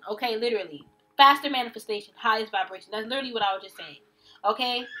action. Okay, literally. Faster manifestation, highest vibration. That's literally what I was just saying.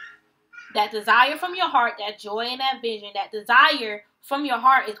 Okay? That desire from your heart, that joy and that vision, that desire from your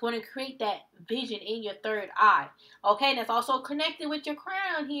heart is going to create that vision in your third eye. Okay? That's also connected with your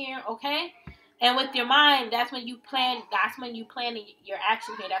crown here. Okay? And with your mind, that's when you plan your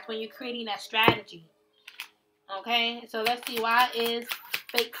action here. That's when you're creating that strategy. Okay, so let's see, why is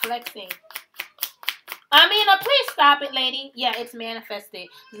fake flexing? Please stop it, lady. Yeah, it's manifested.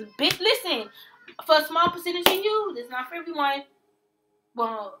 Bitch, listen, for a small percentage of you, it's not for everyone.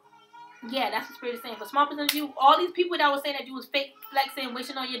 Well, yeah, that's what Spirit is saying. For a small percentage of you, all these people that were saying that you was fake flexing,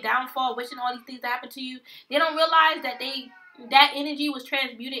 wishing on your downfall, wishing all these things to happen to you, they don't realize that that energy was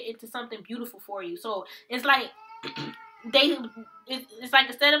transmuted into something beautiful for you. So it's like it's like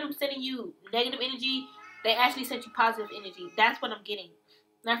instead of them sending you negative energy, they actually sent you positive energy. That's what I'm getting.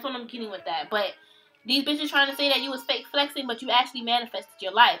 That's what I'm getting with that. But these bitches trying to say that you was fake flexing, but you actually manifested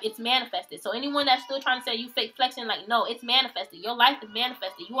your life. It's manifested. So anyone that's still trying to say you fake flexing, like, no, it's manifested. Your life is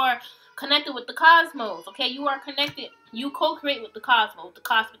manifested. You are connected with the cosmos, okay? You are connected. You co-create with the cosmos, the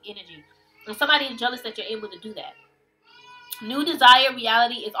cosmic energy. And somebody is jealous that you're able to do that. New desire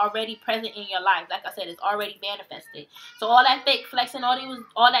reality is already present in your life. Like I said, it's already manifested. So all that fake flexing,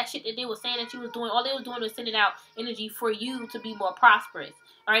 all that shit that they were saying that you was doing, all they was doing was sending out energy for you to be more prosperous.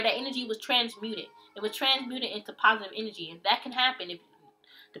 All right, that energy was transmuted. It was transmuted into positive energy, and that can happen if,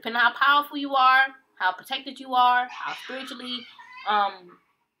 depending on how powerful you are, how protected you are, how spiritually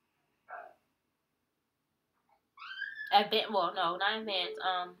advanced. Well, no, not advanced.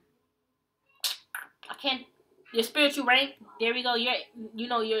 I can't. Your spiritual rank, there we go.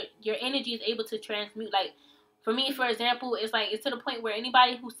 Your energy is able to transmute. Like, for me, for example, it's like, it's to the point where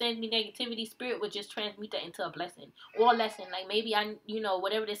anybody who sends me negativity, spirit would just transmute that into a blessing or a lesson. Like, maybe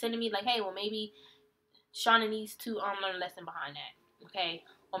whatever they're sending me, like, hey, well, maybe Shauna needs to learn a lesson behind that. Okay.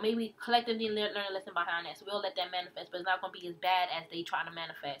 Or maybe collectively learn a lesson behind that. So we'll let that manifest, but it's not going to be as bad as they try to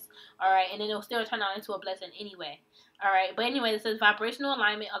manifest. Alright, and then it'll still turn out into a blessing anyway. Alright, but anyway, it says vibrational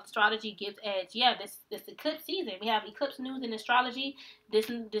alignment of astrology gives edge. Yeah, this eclipse season. We have eclipse news in astrology. This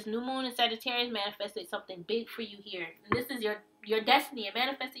new moon in Sagittarius manifested something big for you here. And this is your destiny. It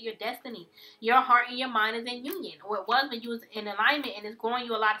manifested your destiny. Your heart and your mind is in union. Or it was when you was in alignment, and it's growing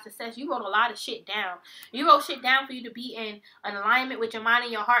you a lot of success. You wrote a lot of shit down. You wrote shit down for you to be in an alignment with your mind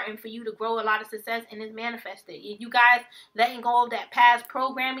and your heart, and for you to grow a lot of success, and it's manifested. You guys letting go of that past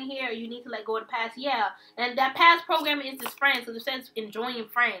programming here, you need to let go of the past. Yeah, and that past programming is just friends. So it says enjoying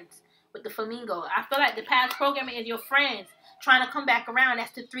friends with the flamingo. I feel like the past programming is your friends trying to come back around.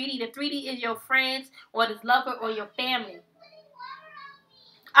 That's the 3D. The 3D is your friends or this lover or your family.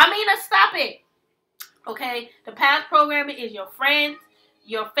 Stop it. Okay? The past programming is your friends,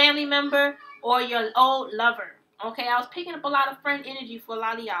 your family member, or your old lover. Okay? I was picking up a lot of friend energy for a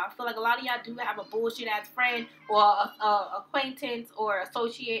lot of y'all. I feel like a lot of y'all do have a bullshit-ass friend or a acquaintance or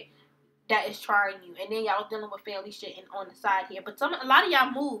associate that is trying you. And then y'all dealing with family shit on the side here. But a lot of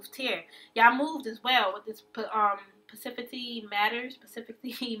y'all moved here. Y'all moved as well with this Pacificity matters,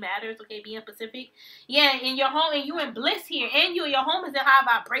 okay, being Pacific. Yeah, in your home, and you in bliss here, and your home is in high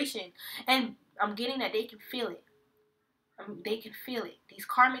vibration. And I'm getting that they can feel it. They can feel it. These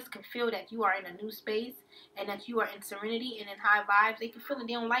karmics can feel that you are in a new space, and that you are in serenity and in high vibes. They can feel it.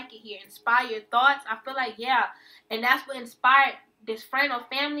 They don't like it here. Inspired thoughts. I feel like, yeah. And that's what inspired this friend or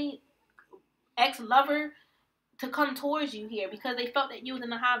family, ex-lover, to come towards you here, because they felt that you was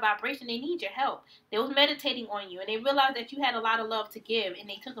in a high vibration. They need your help. They was meditating on you, and they realized that you had a lot of love to give, and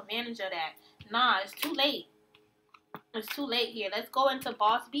they took advantage of that. Nah, it's too late. It's too late here. Let's go into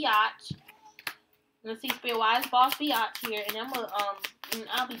Boss Biatch. Let's see, Spirit, why is Boss Biatch here? And I'm gonna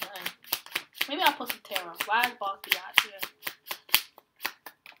I'll be done. Maybe I'll put some tarot. Why is Boss Biatch here?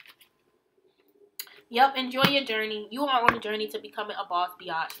 Yep, enjoy your journey. You are on a journey to becoming a boss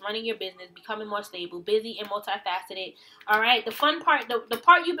biatch, running your business, becoming more stable, busy, and multifaceted. All right, the fun part, the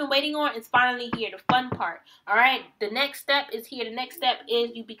part you've been waiting on is finally here. The fun part. All right, the next step is here. The next step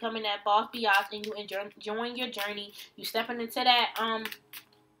is you becoming that boss biatch, and you enjoying your journey. You stepping into that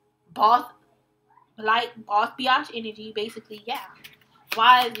boss biatch energy, basically. Yeah.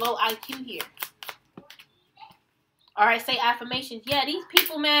 Why is low IQ here? Alright, say affirmations. Yeah, these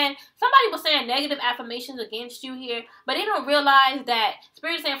people, man, somebody was saying negative affirmations against you here, but they don't realize that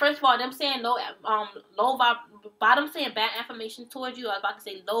Spirit is saying, first of all, them saying by them saying bad affirmations towards you, I was about to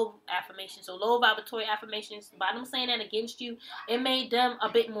say low affirmations, so low vibratory affirmations, by them saying that against you, it made them a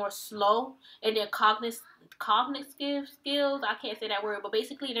bit more slow in their cognitive skills. I can't say that word, but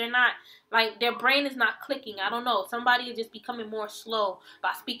basically they're not, like, their brain is not clicking. I don't know. Somebody is just becoming more slow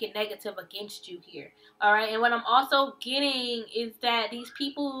by speaking negative against you here. All right, and what I'm also getting is that these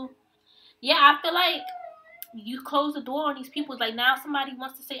people, yeah, I feel like you close the door on these people. It's like now somebody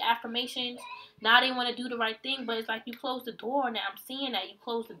wants to say affirmations. Now they want to do the right thing, but it's like you close the door on that. I'm seeing that you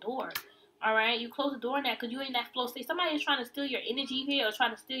close the door. All right, you close the door on that because you're in that flow state. Somebody is trying to steal your energy here or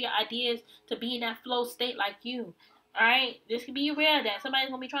trying to steal your ideas to be in that flow state like you. All right, this can be aware of that. Somebody's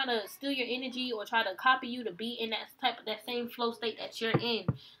gonna be trying to steal your energy or try to copy you to be in that same flow state that you're in.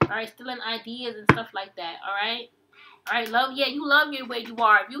 All right, stealing ideas and stuff like that. All right, love. Yeah, you love where you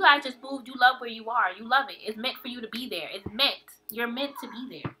are. If you guys just moved, you love where you are. You love it. It's meant for you to be there. It's meant. You're meant to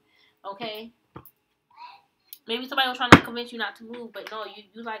be there. Okay. Maybe somebody was trying to convince you not to move, but no,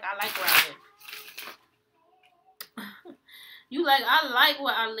 you like, I like where I live. You like, I like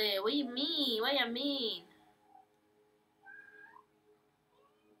where I live. What do you mean? What do you mean?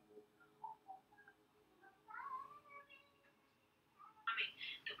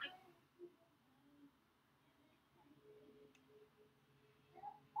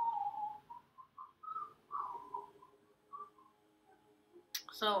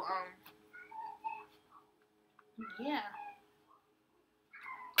 So, yeah.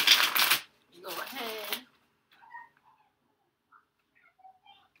 Go ahead.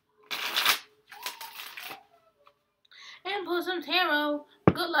 And pull some tarot.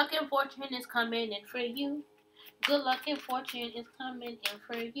 Good luck and fortune is coming in for you. Good luck and fortune is coming in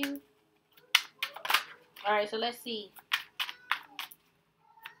for you. Alright, so let's see.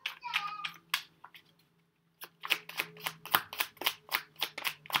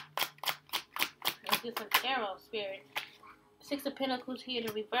 Let's get some tarot, Spirit. Six of Pentacles here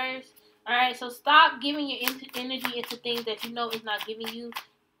in reverse. Alright, so stop giving your energy into things that you know is not giving you.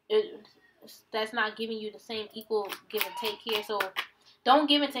 That's not giving you the same equal give and take here. So don't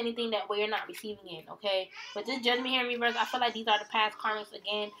give into anything that where you're not receiving it, okay? But this Judgment here in reverse, I feel like these are the past karmics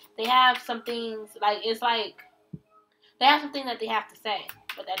again. They have some things, like, it's like, they have something that they have to say.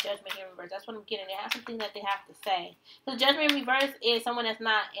 But that Judgment here in reverse, that's what I'm getting. They have something that they have to say. So the Judgment in reverse is someone that's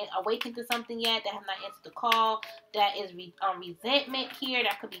not awakened to something yet, that have not answered the call. That is resentment here.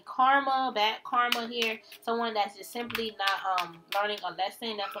 That could be karma, bad karma here. Someone that's just simply not learning a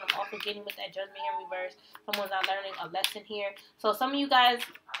lesson. That's what I'm also getting with that Judgment here in reverse. Someone's not learning a lesson here. So some of you guys,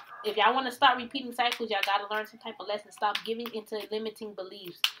 if y'all want to start repeating cycles, y'all got to learn some type of lesson. Stop giving into limiting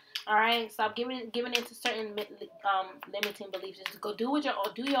beliefs. Alright, stop giving into certain limiting beliefs. Just go do your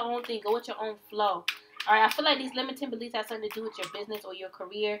own thing. Go with your own flow. Alright, I feel like these limiting beliefs have something to do with your business or your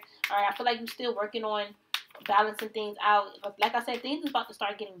career. Alright, I feel like you're still working on balancing things out. Like I said, things is about to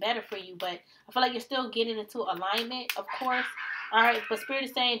start getting better for you, but I feel like you're still getting into alignment, of course. Alright, but Spirit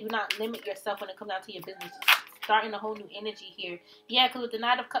is saying do not limit yourself when it comes down to your business. Just starting a whole new energy here. Yeah, because with the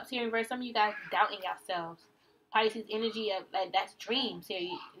Knight of Cups here in reverse, some of you guys are doubting yourselves. Pisces energy, like that's dreams here.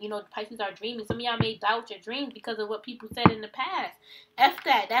 You know, Pisces are dreaming. Some of y'all may doubt your dreams because of what people said in the past. F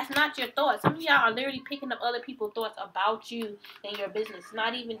that. That's not your thoughts. Some of y'all are literally picking up other people's thoughts about you and your business. It's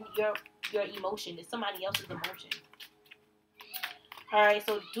not even your emotion. It's somebody else's emotion. Alright,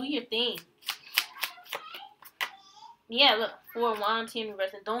 so do your thing. Yeah, look, 4 Wands here in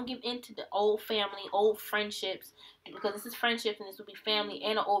reverse. And don't give in to the old family, old friendships. Because this is friendships and this will be family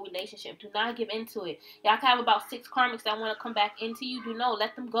and an old relationship. Do not give into it. Y'all can have about 6 karmics that want to come back into you. Do know.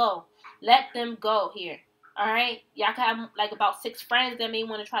 Let them go. Let them go here. Alright? Y'all can have like about 6 friends that may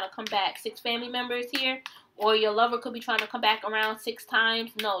want to try to come back. 6 family members here. Or your lover could be trying to come back around 6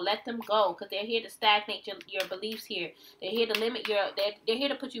 times. No, let them go. Because they're here to stagnate your beliefs here. They're here to limit they're here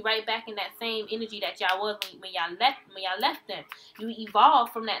to put you right back in that same energy that y'all was when y'all left them. You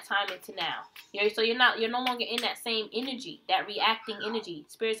evolved from that time into now. So you're no longer in that same energy, that reacting energy.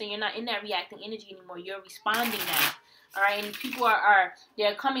 Spirit saying you're not in that reacting energy anymore. You're responding now. Alright, and people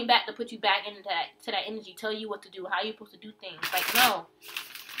they're coming back to put you back into that energy, tell you what to do, how you're supposed to do things. Like, no.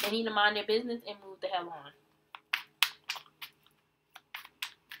 They need to mind their business and move the hell on.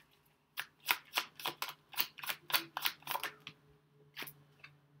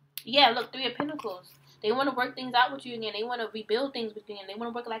 Yeah, look, 3 of Pentacles. They want to work things out with you again. They want to rebuild things with you again. They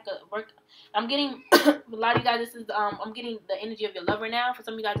want to work. I'm getting a lot of you guys. This is I'm getting the energy of your lover now. For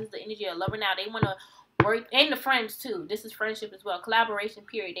some of you guys, this is the energy of your lover now. They want to work, and the friends too. This is friendship as well. Collaboration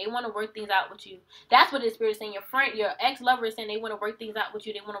period. They want to work things out with you. That's what the Spirit is saying. Your ex lover is saying they want to work things out with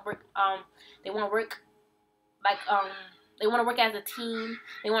you. They want to work. They want to work like They want to work as a team.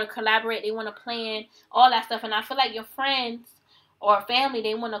 They want to collaborate. They want to plan all that stuff. And I feel like your friends or family,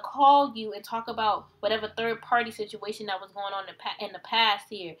 they want to call you and talk about whatever third-party situation that was going on in the past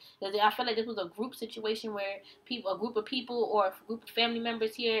here. Because I feel like this was a group situation where a group of people or a group of family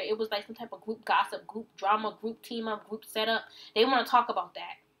members here, it was like some type of group gossip, group drama, group team-up, group setup. They want to talk about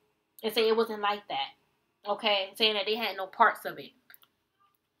that and say it wasn't like that, okay? Saying that they had no parts of it.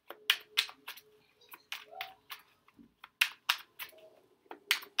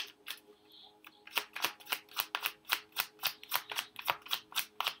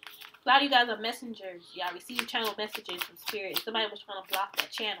 A lot of you guys are messengers. Y'all receive channel messages from Spirit. Somebody was trying to block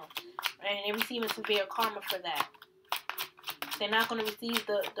that channel. And they're receiving severe karma for that. They're not going to receive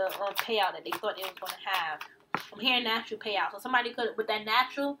the payout that they thought they was going to have. I'm hearing natural payout. So somebody could, with that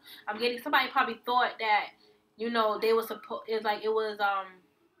natural, I'm getting, somebody probably thought that, you know, they were supposed, it was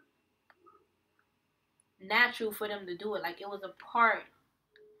natural for them to do it. Like it was a part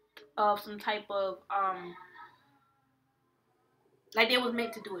of some type of, like they was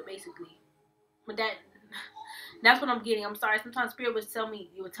meant to do it, basically. But that's what I'm getting. I'm sorry. Sometimes Spirit would tell me,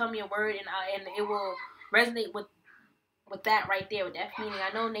 a word, and it will resonate with with that right there, with that feeling.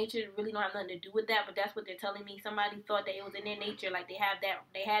 I know nature really don't have nothing to do with that, but that's what they're telling me. Somebody thought that it was in their nature, like they had that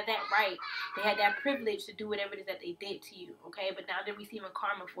right, they had that privilege to do whatever it is that they did to you, okay? But now they're receiving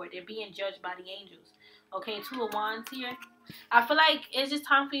karma for it. They're being judged by the angels, okay? 2 of Wands here. I feel like it's just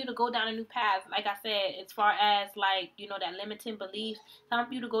time for you to go down a new path. Like I said, as far as like, you know, that limiting beliefs, time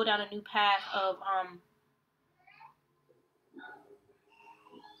for you to go down a new path of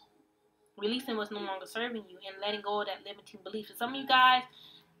releasing what's no longer serving you and letting go of that limiting belief. For some of you guys,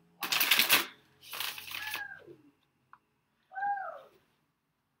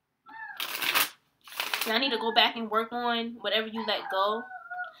 I need to go back and work on whatever you let go,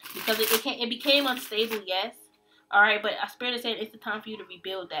 because it became unstable, yes. All right, but Spirit is saying it's the time for you to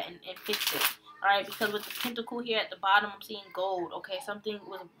rebuild that and fix it. All right, because with the pentacle here at the bottom, I'm seeing gold. Okay, something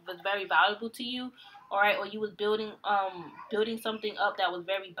was very valuable to you. All right, or you was building something up that was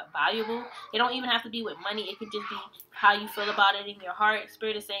very valuable. It don't even have to be with money. It could just be how you feel about it in your heart.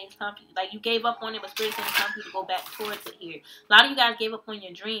 Spirit is saying it's time for you, like you gave up on it, but Spirit is saying it's time for you to go back towards it here. A lot of you guys gave up on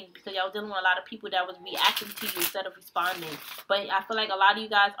your dreams because y'all was dealing with a lot of people that was reacting to you instead of responding. But I feel like a lot of you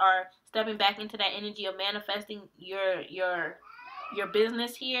guys are stepping back into that energy of manifesting your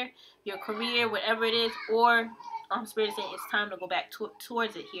business here, your career, whatever it is, or Spirit is saying it's time to go back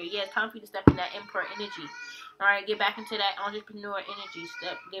towards it here. Yeah, it's time for you to step in that Emperor energy. All right, get back into that entrepreneur energy.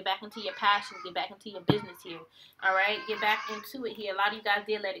 Get back into your passions. Get back into your business here. All right, get back into it here. A lot of you guys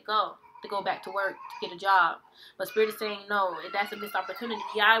did let it go to go back to work, to get a job. But Spirit is saying, no, that's a missed opportunity.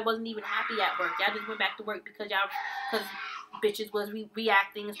 Y'all wasn't even happy at work. Y'all just went back to work because bitches was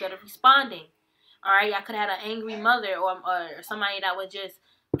reacting instead of responding. All right, y'all could have had an angry mother or somebody that was just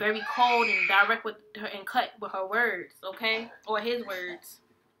very cold and direct with her and cut with her words, okay? Or his words.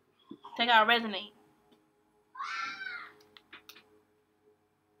 Take out resonate.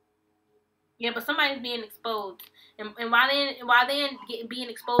 Yeah, but somebody's being exposed. And while they're being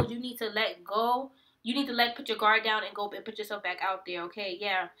exposed, you need to let go. You need to put your guard down and go and put yourself back out there, okay?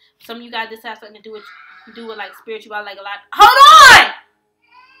 Yeah. Some of you guys, this has something to do with like spirituality, like a lot. Hold on!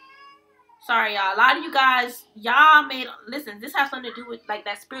 Sorry, y'all. A lot of you guys, y'all made... Listen, this has something to do with, like,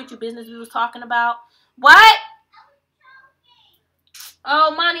 that spiritual business we was talking about. What?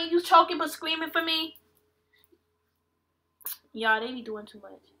 Oh, Money, you choking but screaming for me? Y'all, they be doing too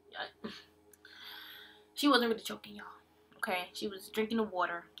much. She wasn't really choking, y'all. Okay? She was drinking the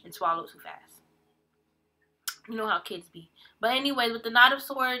water and swallowed too fast. You know how kids be. But anyway, with the Knight of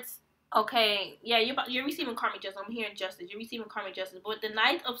Swords... Okay, yeah, you're receiving karmic justice. I'm hearing justice. You're receiving karmic justice. But the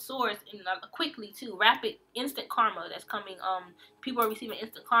Knight of Swords, and quickly too, rapid, instant karma that's coming. People are receiving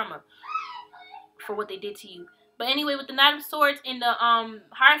instant karma for what they did to you. But anyway, with the Knight of Swords and the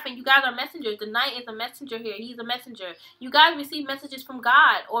Hierophant, you guys are messengers. The Knight is a messenger here. He's a messenger. You guys receive messages from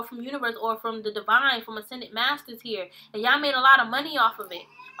God or from universe or from the divine, from ascended masters here, and y'all made a lot of money off of it.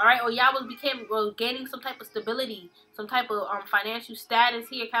 All right, or y'all was gaining some type of stability, some type of financial status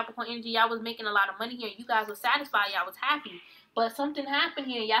here. Capricorn energy, y'all was making a lot of money here. You guys were satisfied. Y'all was happy. But something happened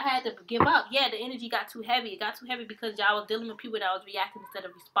here. Y'all had to give up. Yeah, the energy got too heavy. It got too heavy because y'all was dealing with people that was reacting instead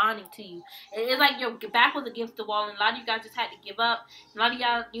of responding to you. It's like your back was against the wall, and a lot of you guys just had to give up. A lot of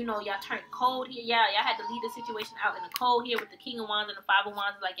y'all, you know, y'all turned cold here. Yeah, y'all had to leave the situation out in the cold here with the King of Wands and the Five of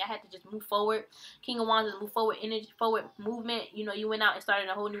Wands. Like, y'all had to just move forward. King of Wands is move forward energy, forward movement. You know, you went out and started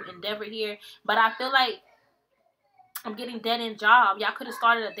a whole new endeavor here. But I feel like I'm getting dead-end job. Y'all could have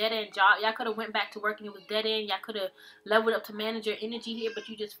started a dead-end job. Y'all could have went back to work and it was dead-end. Y'all could have leveled up to manager energy here, but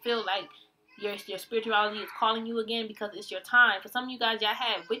you just feel like your spirituality is calling you again because it's your time. For some of you guys, y'all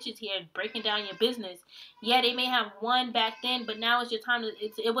had witches here breaking down your business. Yeah, they may have won back then, but now it's your time.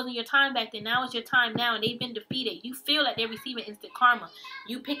 It wasn't your time back then. Now it's your time now, and they've been defeated. You feel like they're receiving instant karma.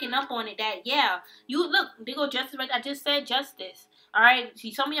 You picking up on it that, yeah, you look, they go justice right. I just said justice. All right,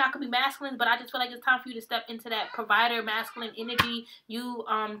 see, some of y'all could be masculine, but I just feel like it's time for you to step into that provider masculine energy. You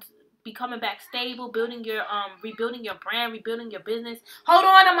becoming back stable, building your rebuilding your brand, rebuilding your business. Hold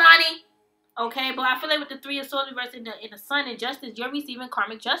on, Amani. Okay, but I feel like with the Three of Swords reversed in the Sun and justice, you're receiving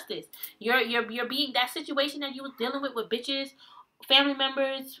karmic justice. You're being that situation that you was dealing with bitches, family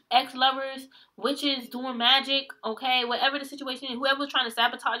members, ex-lovers, witches doing magic, okay, whatever the situation is, whoever was trying to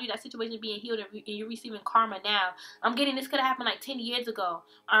sabotage you, that situation is being healed and you're receiving karma now. I'm getting this could have happened like 10 years ago,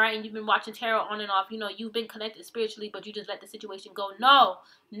 all right, and you've been watching tarot on and off, you know, you've been connected spiritually, but you just let the situation go. No,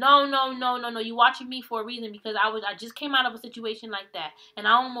 you're watching me for a reason because I just came out of a situation like that, and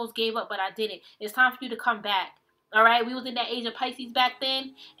I almost gave up, but I didn't. It's time for you to come back. All right, we was in that age of Pisces back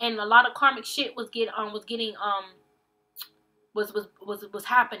then, and a lot of karmic shit was getting was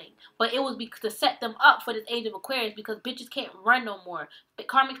happening. But it was to set them up for this age of Aquarius, because bitches can't run no more. The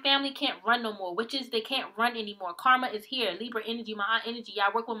karmic family can't run no more. Witches, they can't run anymore. Karma is here. Libra energy, my aunt energy.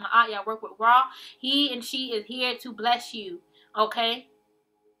 Y'all work with my aunt, y'all work with Ra. He and she is here to bless you, okay?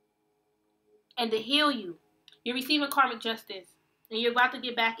 And to heal you. You're receiving karmic justice. And you're about to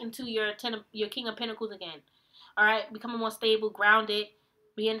get back into your King of Pentacles again. Alright? Becoming more stable, grounded.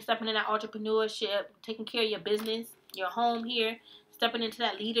 Stepping in that entrepreneurship. Taking care of your business. Your home here. Stepping into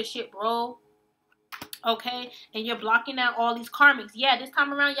that leadership role. Okay? And you're blocking out all these karmics. Yeah, this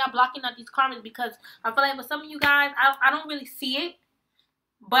time around, y'all blocking out these karmics, because I feel like for some of you guys, I don't really see it.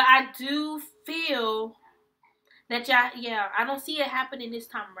 But I do feel that y'all, yeah, I don't see it happening this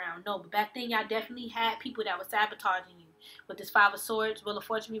time around. No, but back then y'all definitely had people that were sabotaging you. With this Five of Swords, Wheel of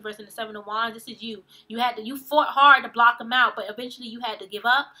Fortune reversing the Seven of Wands, this is you. You fought hard to block them out, but eventually you had to give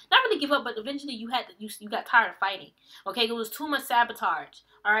up. Not really give up, but eventually you got tired of fighting. Okay, it was too much sabotage.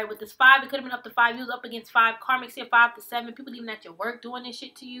 All right, with this 5, it could have been up to 5. You was up against 5 karmics here, 5 to 7. People even at your work doing this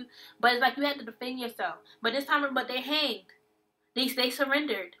shit to you. But it's like you had to defend yourself. But this time, they hanged. They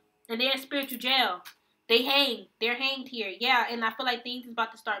surrendered, and they're in spiritual jail. They hang. They're hanged here. Yeah, and I feel like things is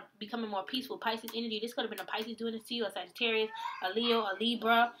about to start becoming more peaceful. Pisces energy. This could have been a Pisces doing this to you, a Sagittarius, a Leo, a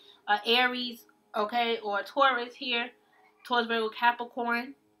Libra, a Aries, okay, or a Taurus here. Taurus, Virgo,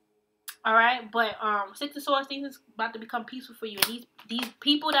 Capricorn. All right, but Six of Swords, things is about to become peaceful for you. And these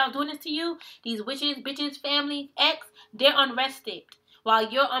people that are doing this to you, these witches, bitches, family, ex, they're unrested.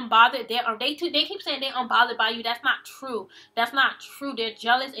 While you're unbothered, they keep saying they're unbothered by you. That's not true. That's not true. They're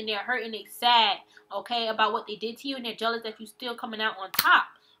jealous and they're hurt and they're sad, okay, about what they did to you, and they're jealous that you still coming out on top.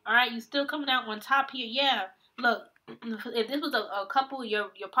 All right, you still coming out on top here. Yeah, look, if this was a couple, your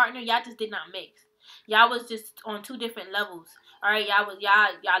partner, y'all just did not mix. Y'all was just on 2 different levels. All right, y'all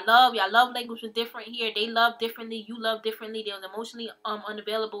love language was different here. They love differently. You love differently. They was emotionally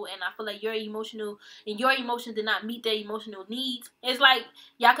unavailable, and I feel like your emotions did not meet their emotional needs. It's like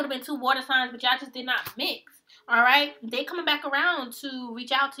y'all could have been 2 water signs, but y'all just did not mix. All right, they coming back around to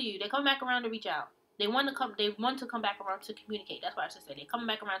reach out to you. They coming back around to reach out. They want to come back around to communicate. That's what I should say. They're coming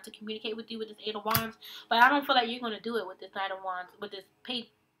back around to communicate with you with this 8 of Wands, but I don't feel like you're gonna do it with this Knight of Wands, with this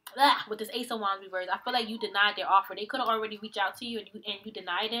with this Ace of Wands reverse. I feel like you denied their offer. They could have already reached out to you, and you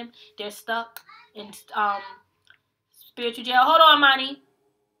denied them. They're stuck in spiritual jail. Hold on, Money.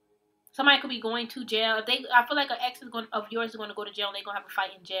 Somebody could be going to jail. I feel like an ex of yours is going to go to jail, and they're going to have a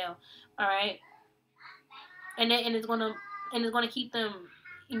fight in jail. All right, and it's going to keep them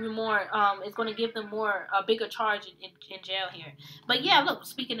even more. It's going to give them a bigger charge in jail here. But yeah, look.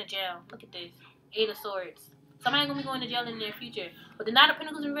 Speaking of jail, look at this 8 of Swords. Somebody gonna be going to jail in the near future. But the Knight of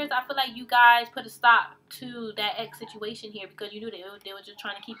Pentacles in reverse, I feel like you guys put a stop to that ex situation here, because you knew they were just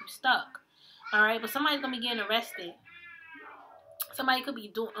trying to keep you stuck. All right, but somebody's gonna be getting arrested. Somebody could be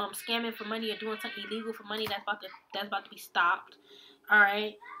doing scamming for money or doing something illegal for money. That's about to be stopped. All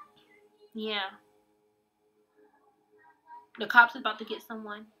right, yeah. The cops is about to get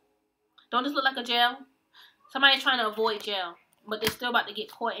someone. Don't this look like a jail? Somebody's trying to avoid jail, but they're still about to get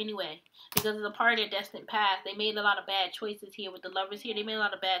caught anyway, because it's a part of their destined path. They made a lot of bad choices here. With the Lovers here, they made a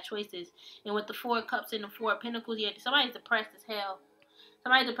lot of bad choices. And with the 4 of Cups and the 4 of Pentacles here, somebody's depressed as hell.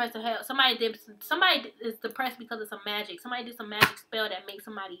 Somebody depressed as hell. Somebody is depressed because of some magic. Somebody did some magic spell that makes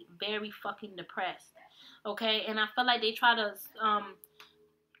somebody very fucking depressed. Okay? And I feel like they try to,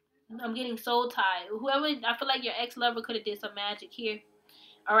 I'm getting soul tied. Whoever, I feel like your ex-lover could have did some magic here.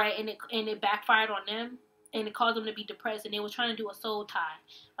 Alright? And it backfired on them. And it caused them to be depressed, and they were trying to do a soul tie,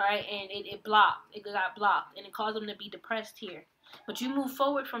 all right, and it got blocked, and it caused them to be depressed here. But you move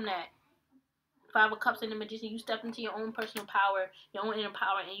forward from that. 5 of Cups and the Magician, you stepped into your own personal power, your own inner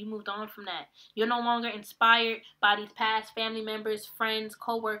power, and you moved on from that. You're no longer inspired by these past family members, friends,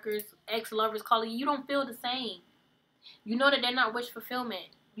 co-workers, ex-lovers calling you. You don't feel the same. You know that they're not wish fulfillment.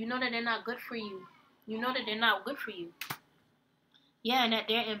 You know that they're not good for you. You know that they're not good for you. Yeah, and that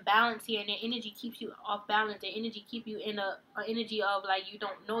they're in balance here, and their energy keeps you off balance. Their energy keep you in a energy of like you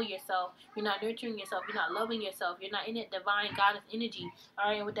don't know yourself. You're not nurturing yourself. You're not loving yourself. You're not in that divine goddess energy. All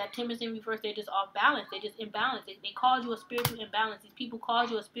right, and with that Tempest in reverse, they're just off balance. They're just imbalanced. They cause you a spiritual imbalance. These people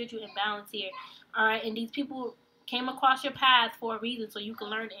cause you a spiritual imbalance here. All right, and these people came across your path for a reason, so you can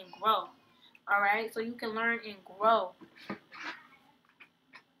learn and grow. All right, so you can learn and grow.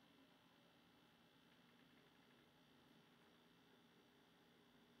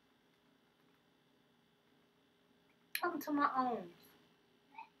 Welcome to my own.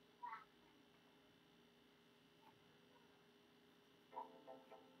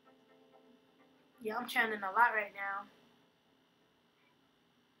 Yeah, I'm chanting a lot right now.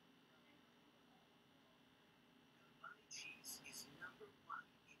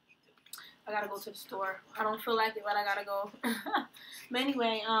 I gotta go to the store. I don't feel like it, but I gotta go. But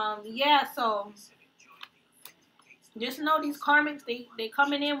anyway, yeah. So just know these karmics, they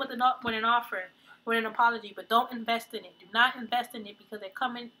coming in with an offer, with an apology, but don't invest in it. Do not invest in it because they're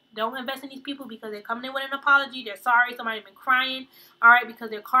coming. Don't invest in these people because they're coming in with an apology. They're sorry. Somebody's been crying. All right, because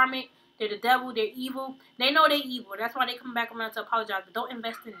they're karmic. They're the devil. They're evil. They know they're evil. That's why they come back around to apologize. But don't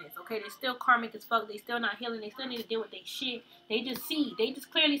invest in this, okay? They're still karmic as fuck. They still not healing. They still need to deal with their shit. They just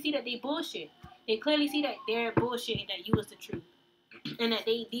clearly see that they bullshit. They clearly see that they're bullshit and that you is the truth. And that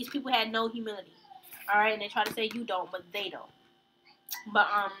these people had no humility. All right, and they try to say you don't, but they don't. But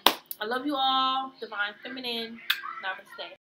I love you all. Divine Feminine. Namaste.